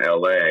studio in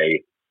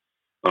LA.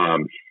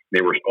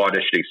 They were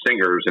auditioning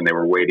singers, and they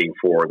were waiting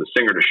for the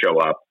singer to show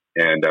up.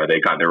 And they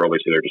got there early,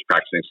 so they were just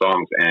practicing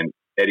songs. And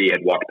Eddie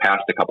had walked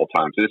past a couple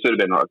times. So this would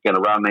have been again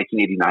around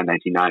 1989,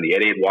 1990.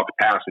 Eddie had walked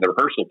past the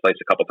rehearsal place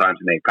a couple times,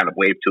 and they kind of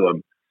waved to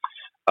him.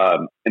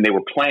 And they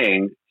were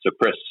playing. So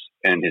Chris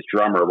and his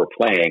drummer were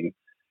playing,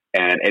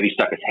 and Eddie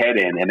stuck his head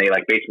in, and they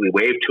basically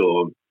waved to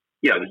him.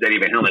 This is Eddie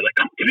Van Halen. Like,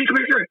 come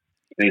here.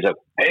 And he's like,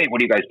 hey, what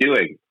are you guys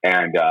doing?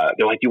 And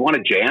they're like, do you want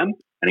to jam?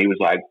 And he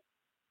was like,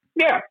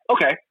 yeah,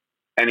 okay.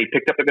 And he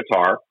picked up the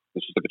guitar.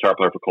 This was the guitar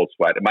player for Cold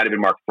Sweat. It might have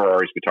been Mark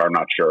Ferrari's guitar, I'm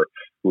not sure,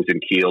 who was in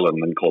Keel and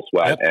then Cold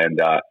Sweat.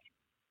 Yep.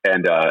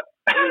 And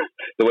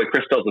the way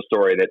Chris tells the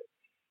story, that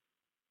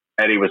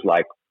Eddie was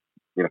like,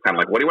 kind of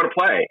like, what do you want to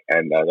play?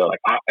 And they're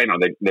like,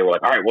 they were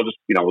like, all right, we'll just,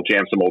 we'll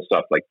jam some old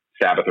stuff like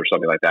Sabbath or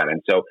something like that.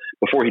 And so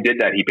before he did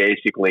that, he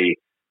basically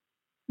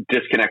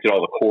disconnected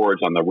all the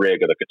cords on the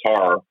rig of the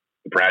guitar,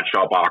 the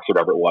Bradshaw box,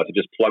 whatever it was. It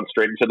just plugged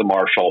straight into the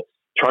Marshall,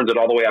 turns it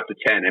all the way up to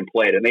 10 and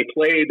played. And they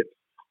played,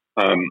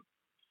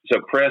 so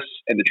Chris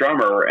and the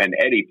drummer and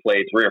Eddie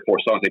played 3 or 4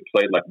 songs. They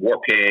played like War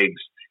Pigs,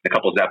 a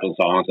couple of Zeppelin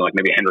songs, and like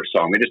maybe a Hendrix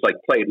song. They just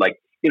played and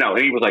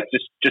he was like,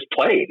 just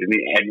played.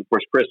 And of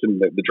course, Chris and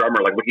the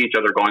drummer like looking at each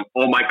other going,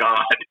 oh my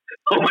God,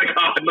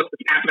 what's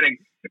happening?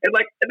 And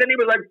then he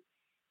was like,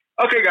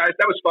 okay, guys,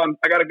 that was fun.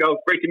 I got to go.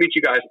 Great to meet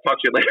you guys. Talk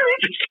to you later.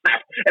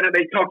 And then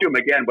they talked to him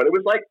again. But it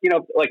was like,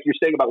 like you're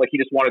saying about like he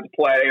just wanted to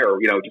play, or,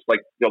 just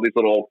like these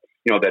little,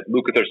 that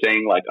Lukather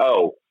saying like,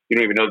 oh, you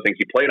don't even know the things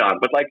he played on.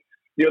 But like,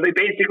 they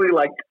basically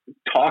like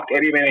talked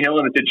Eddie Van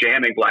Halen into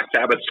jamming Black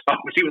Sabbath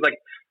songs. He was like,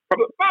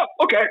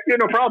 oh, okay,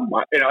 no problem.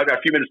 I got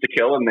a few minutes to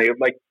kill. And they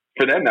like,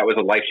 for them, that was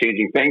a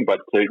life-changing thing. But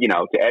to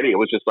Eddie, it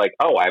was just like,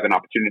 oh, I have an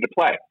opportunity to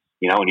play,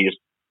 and he just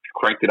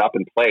cranked it up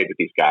and played with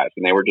these guys.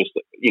 And they were just,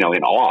 in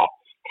awe.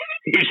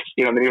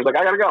 And then he was like,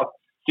 I gotta go.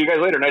 See you guys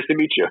later. Nice to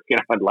meet you.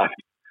 And left.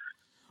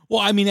 Well,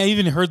 I mean, I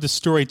even heard the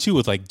story too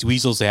with like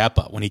Dweezil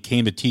Zappa when he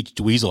came to teach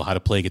Dweezil how to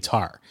play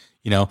guitar.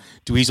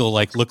 Dweezil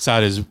like looks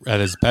out at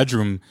his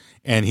bedroom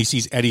and he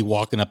sees Eddie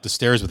walking up the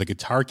stairs with a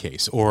guitar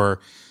case. Or,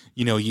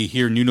 you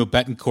hear Nuno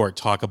Betancourt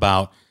talk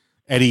about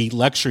Eddie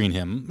lecturing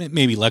him.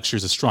 Maybe lecture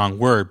is a strong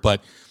word,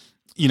 but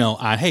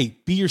on, hey,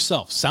 be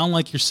yourself, sound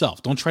like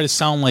yourself. Don't try to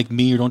sound like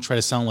me or don't try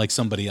to sound like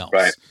somebody else.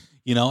 Right.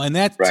 And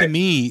that to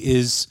me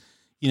is,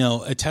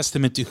 a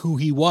testament to who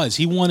he was.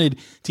 He wanted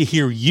to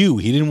hear you.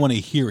 He didn't want to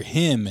hear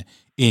him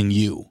in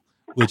you,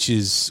 which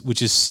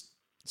is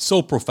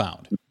so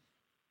profound.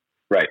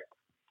 Right.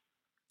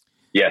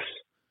 Yes,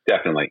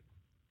 definitely.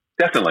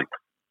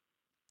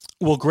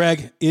 Well,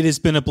 Greg, it has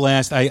been a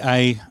blast.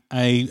 I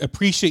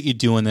appreciate you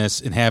doing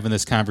this and having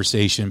this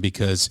conversation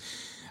because,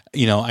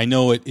 I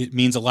know it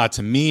means a lot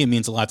to me. It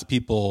means a lot to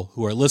people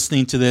who are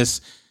listening to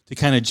this, to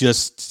kind of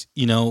just,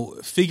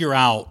 figure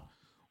out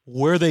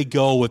where they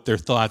go with their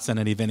thoughts on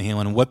Eddie Van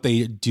Halen, what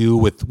they do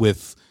with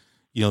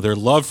their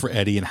love for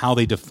Eddie and how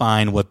they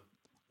define what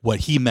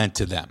he meant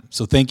to them.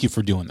 So thank you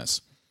for doing this.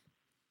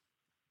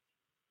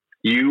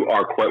 You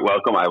are quite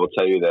welcome. I will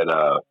tell you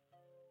that,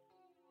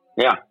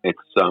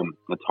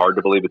 it's hard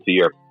to believe it's a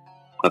year.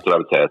 That's what I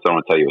would say. That's what I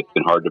want to tell you. It's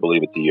been hard to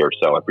believe it's a year.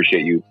 So I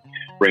appreciate you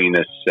bringing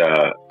this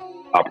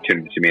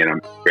opportunity to me, and I'm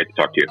great to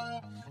talk to you.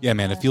 Yeah,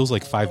 man. It feels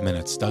like 5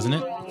 minutes, doesn't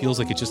it? It feels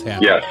like it just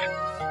happened. Yes.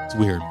 It's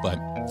weird, but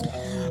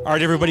all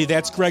right, everybody.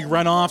 That's Greg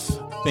Renoff.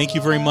 Thank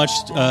you very much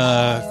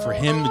for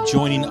him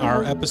joining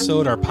our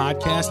episode, our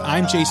podcast.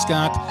 I'm Jay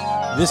Scott.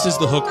 This is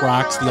The Hook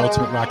Rocks, the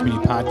Ultimate Rock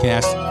Community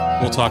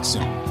Podcast. We'll talk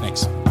soon.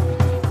 Thanks.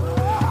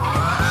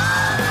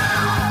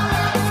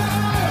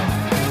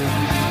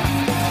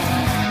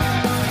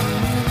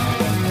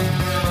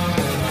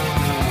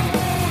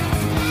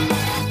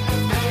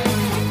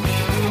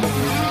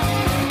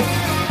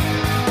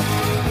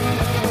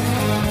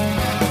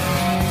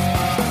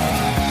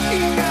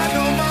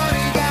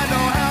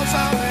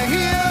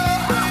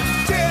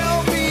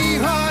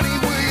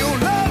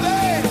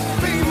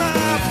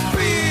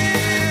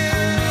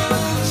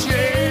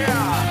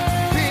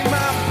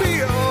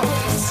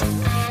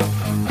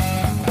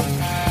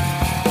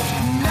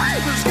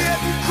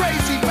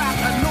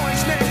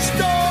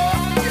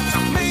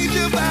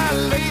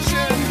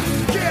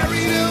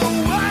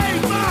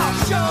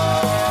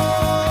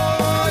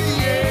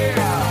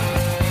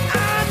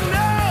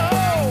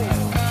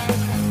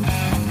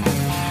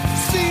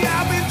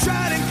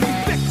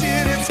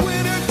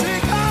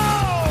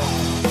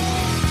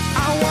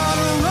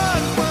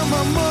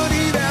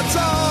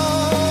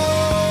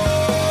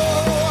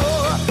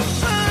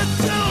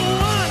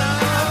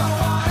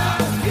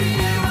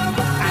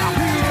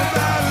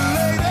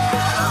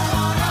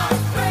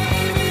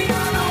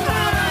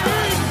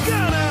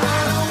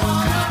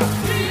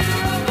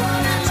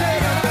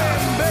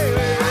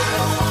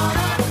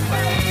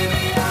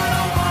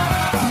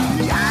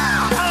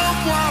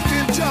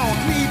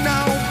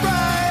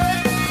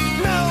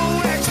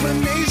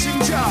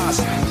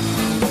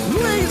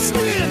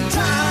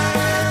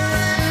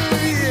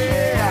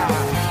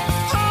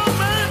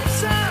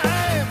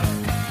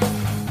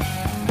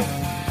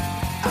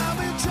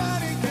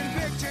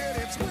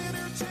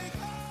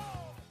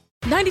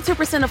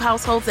 % of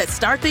households that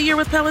start the year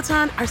with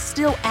Peloton are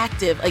still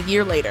active a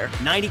year later.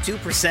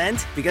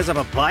 92% because of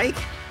a bike?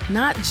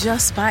 Not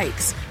just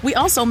bikes. We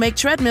also make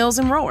treadmills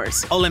and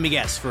rowers. Oh, let me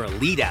guess, for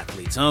elite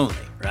athletes only,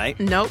 right?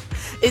 Nope.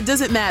 It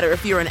doesn't matter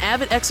if you're an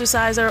avid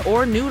exerciser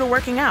or new to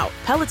working out.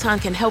 Peloton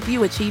can help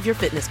you achieve your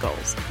fitness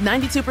goals.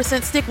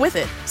 92% stick with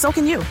it. So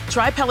can you.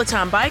 Try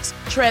Peloton bikes,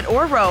 tread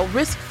or row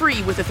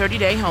risk-free with a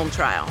 30-day home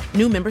trial.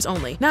 New members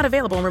only. Not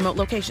available in remote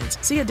locations.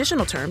 See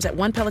additional terms at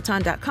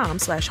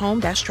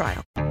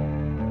onepeloton.com/home-trial.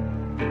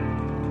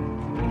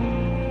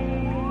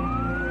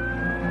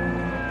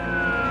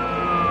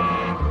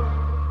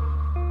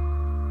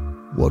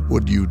 What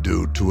would you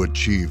do to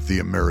achieve the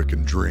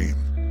American dream?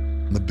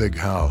 The big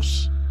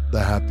house,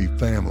 the happy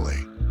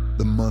family,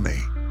 the money.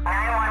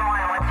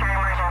 911, what's your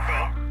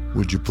emergency?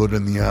 Would you put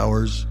in the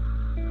hours?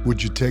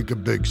 Would you take a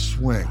big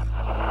swing?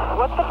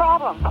 What's the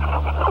problem?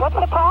 What's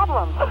the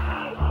problem?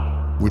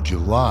 Would you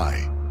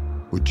lie?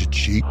 Would you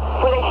cheat?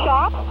 Were they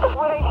shot?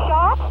 Were they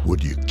shot?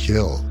 Would you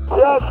kill?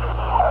 Yes.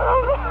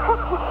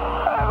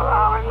 My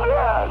mom is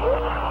dead.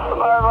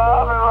 My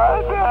mom is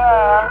right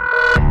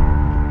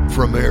there.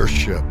 From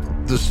Airship,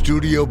 the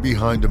studio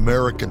behind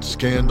American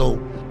Scandal,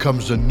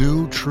 comes a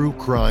new true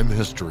crime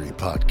history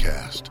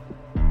podcast.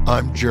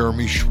 I'm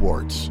Jeremy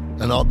Schwartz,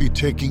 and I'll be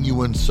taking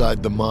you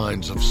inside the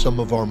minds of some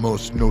of our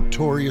most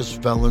notorious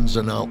felons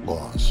and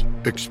outlaws,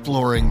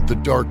 exploring the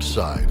dark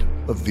side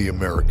of the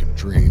American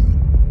dream.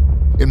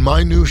 In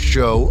my new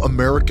show,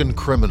 American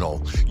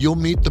Criminal, you'll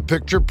meet the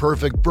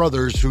picture-perfect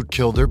brothers who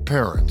killed their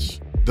parents,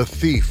 the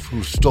thief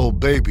who stole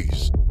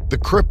babies, the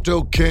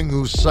crypto king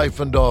who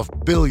siphoned off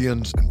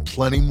billions, and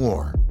plenty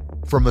more.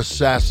 From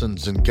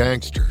assassins and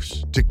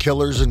gangsters to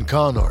killers and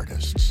con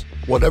artists.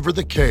 Whatever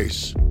the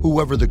case,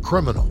 whoever the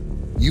criminal,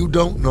 you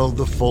don't know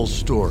the full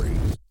story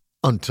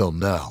until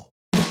now.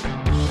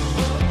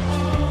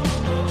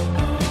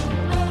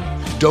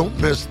 Don't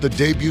miss the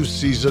debut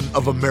season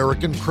of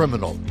American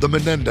Criminal, The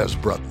Menendez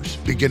Brothers,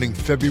 beginning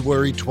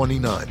February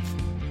 29th.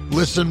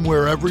 Listen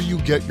wherever you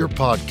get your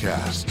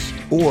podcasts,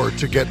 or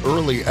to get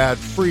early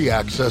ad-free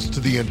access to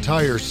the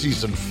entire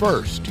season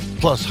first,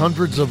 plus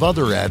hundreds of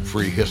other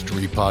ad-free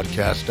history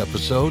podcast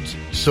episodes,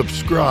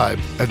 subscribe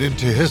at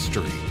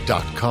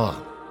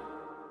IntoHistory.com.